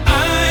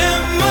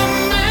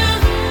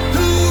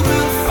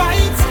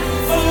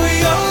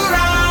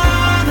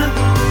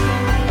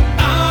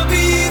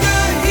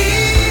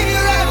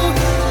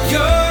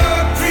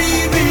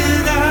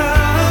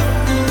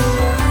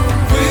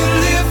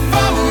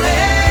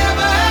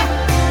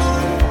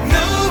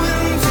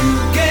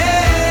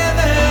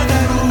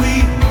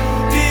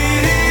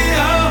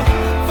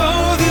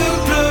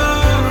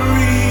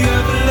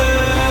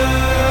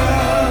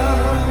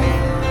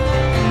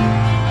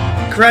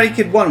 Karate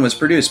Kid 1 was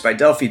produced by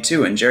Delphi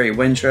 2 and Jerry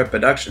Wintrip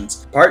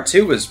Productions. Part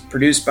 2 was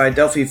produced by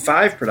Delphi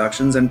 5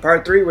 Productions, and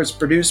Part 3 was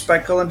produced by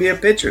Columbia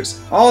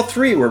Pictures. All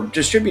 3 were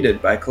distributed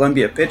by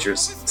Columbia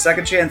Pictures.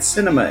 Second Chance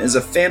Cinema is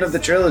a fan of the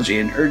trilogy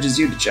and urges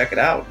you to check it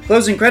out.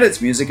 Closing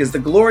credits music is The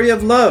Glory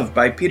of Love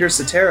by Peter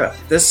Cetera.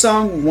 This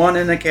song won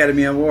an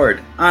Academy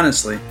Award.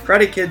 Honestly,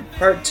 Karate Kid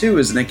Part 2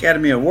 is an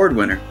Academy Award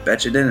winner.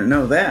 Bet you didn't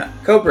know that.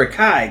 Cobra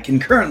Kai can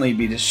currently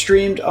be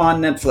streamed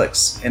on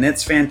Netflix, and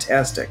it's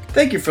fantastic.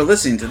 Thank you for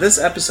listening to this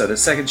episode of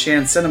Second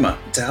Chance Cinema.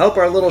 To help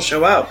our little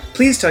show out,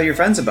 please tell your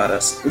friends about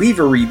us, leave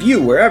a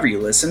review wherever you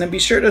listen, and be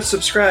sure to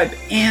subscribe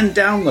and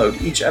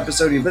download each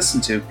episode you listen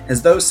to,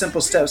 as those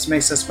simple steps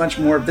makes us much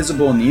more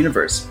visible in the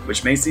universe,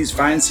 which makes these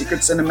fine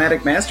secret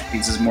cinematic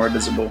masterpieces more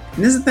visible.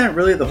 And isn't that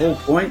really the whole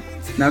point?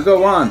 Now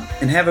go on,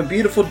 and have a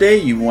beautiful day,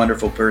 you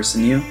wonderful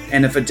person, you.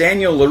 And if a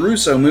Daniel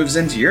LaRusso moves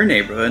into your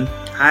neighborhood,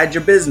 hide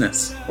your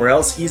business, or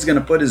else he's gonna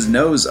put his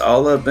nose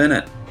all up in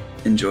it.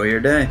 Enjoy your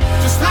day.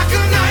 Just like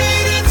a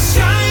knight in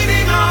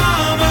shining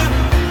armor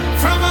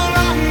from a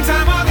long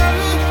time ago.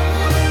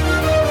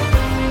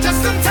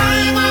 Just in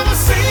time I will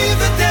save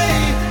the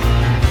day.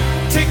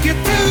 Take you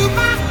to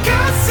my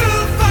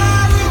castle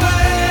far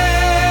away.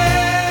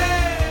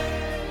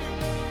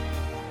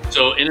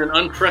 So in an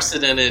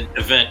unprecedented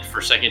event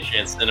for Second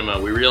Chance Cinema,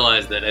 we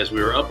realized that as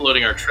we were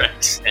uploading our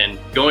tracks and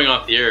going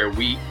off the air,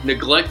 we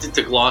neglected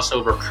to gloss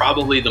over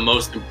probably the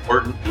most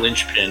important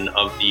linchpin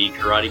of the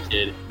Karate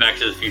Kid Back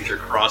to the Future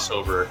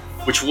crossover,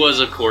 which was,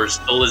 of course,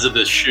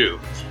 Elizabeth Shue,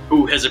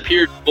 who has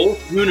appeared in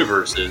both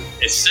universes,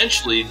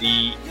 essentially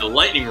the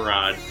lightning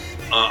rod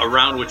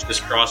around which this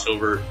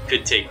crossover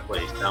could take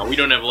place. Now, we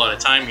don't have a lot of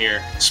time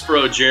here.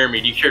 Spro, Jeremy,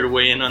 do you care to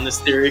weigh in on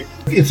this theory?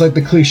 It's like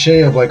the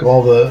cliche of like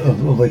all the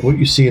of like what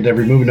you see in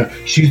every movie now.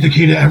 She's the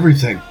key to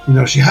everything. You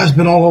know, she has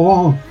been all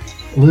along.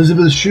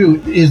 Elizabeth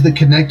Shue is the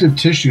connective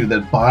tissue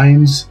that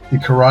binds the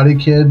Karate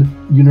Kid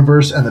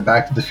universe and the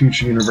Back to the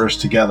Future universe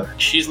together.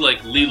 She's like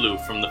Lilu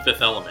from The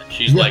Fifth Element.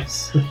 She's like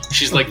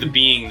the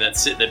being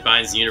that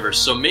binds the universe.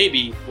 So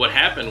maybe what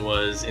happened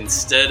was,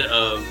 instead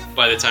of,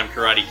 by the time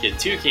Karate Kid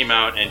 2 came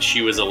out and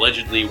she was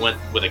allegedly went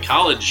with a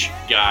college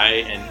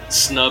guy and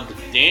snubbed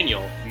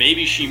Daniel,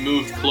 maybe she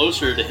moved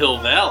closer to Hill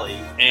Valley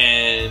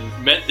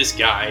and met this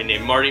guy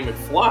named Marty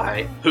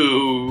McFly,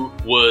 who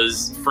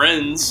was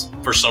friends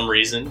for some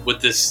reason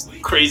with this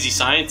crazy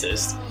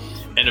scientist.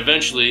 And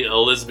eventually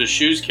Elizabeth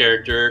Shue's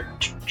character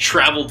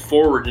traveled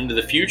forward into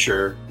the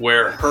future,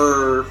 where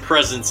her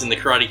presence in the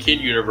Karate Kid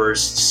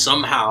universe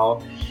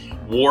somehow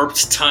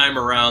warped time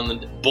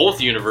around both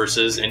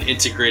universes and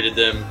integrated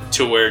them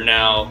to where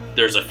now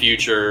there's a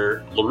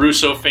future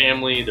LaRusso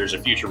family, there's a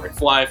future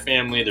McFly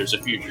family, there's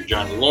a future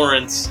Johnny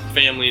Lawrence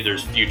family,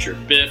 there's future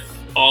Biff,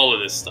 all of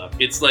this stuff.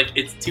 It's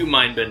too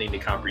mind-bending to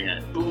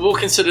comprehend. But we'll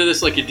consider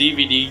this like a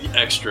DVD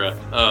extra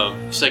of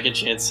Second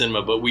Chance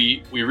Cinema, but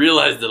we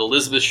realized that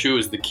Elizabeth Shue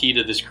is the key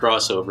to this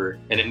crossover,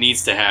 and it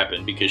needs to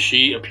happen because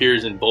she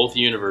appears in both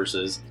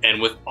universes,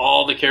 and with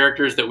all the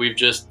characters that we've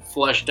just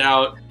fleshed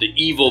out, the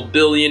evil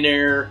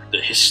billionaire,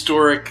 the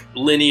historic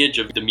lineage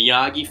of the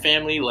Miyagi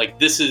family, like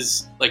this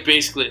is like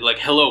basically like,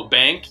 hello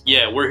bank,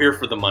 yeah, we're here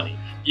for the money.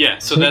 Yeah,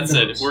 so that's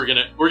it. We're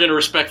gonna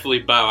respectfully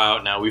bow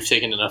out now. We've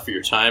taken enough of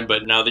your time,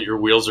 but now that your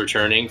wheels are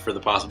turning for the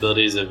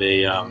possibilities of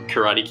a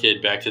Karate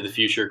Kid Back to the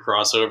Future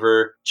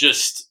crossover,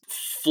 just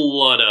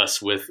flood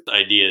us with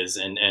ideas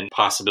and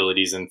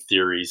possibilities and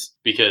theories,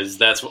 because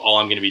that's all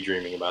I'm going to be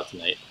dreaming about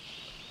tonight.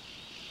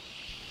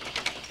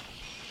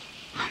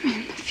 I'm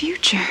in the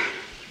future.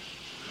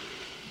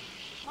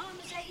 Mom,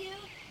 is that you?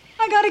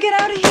 I gotta get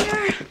out of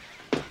here.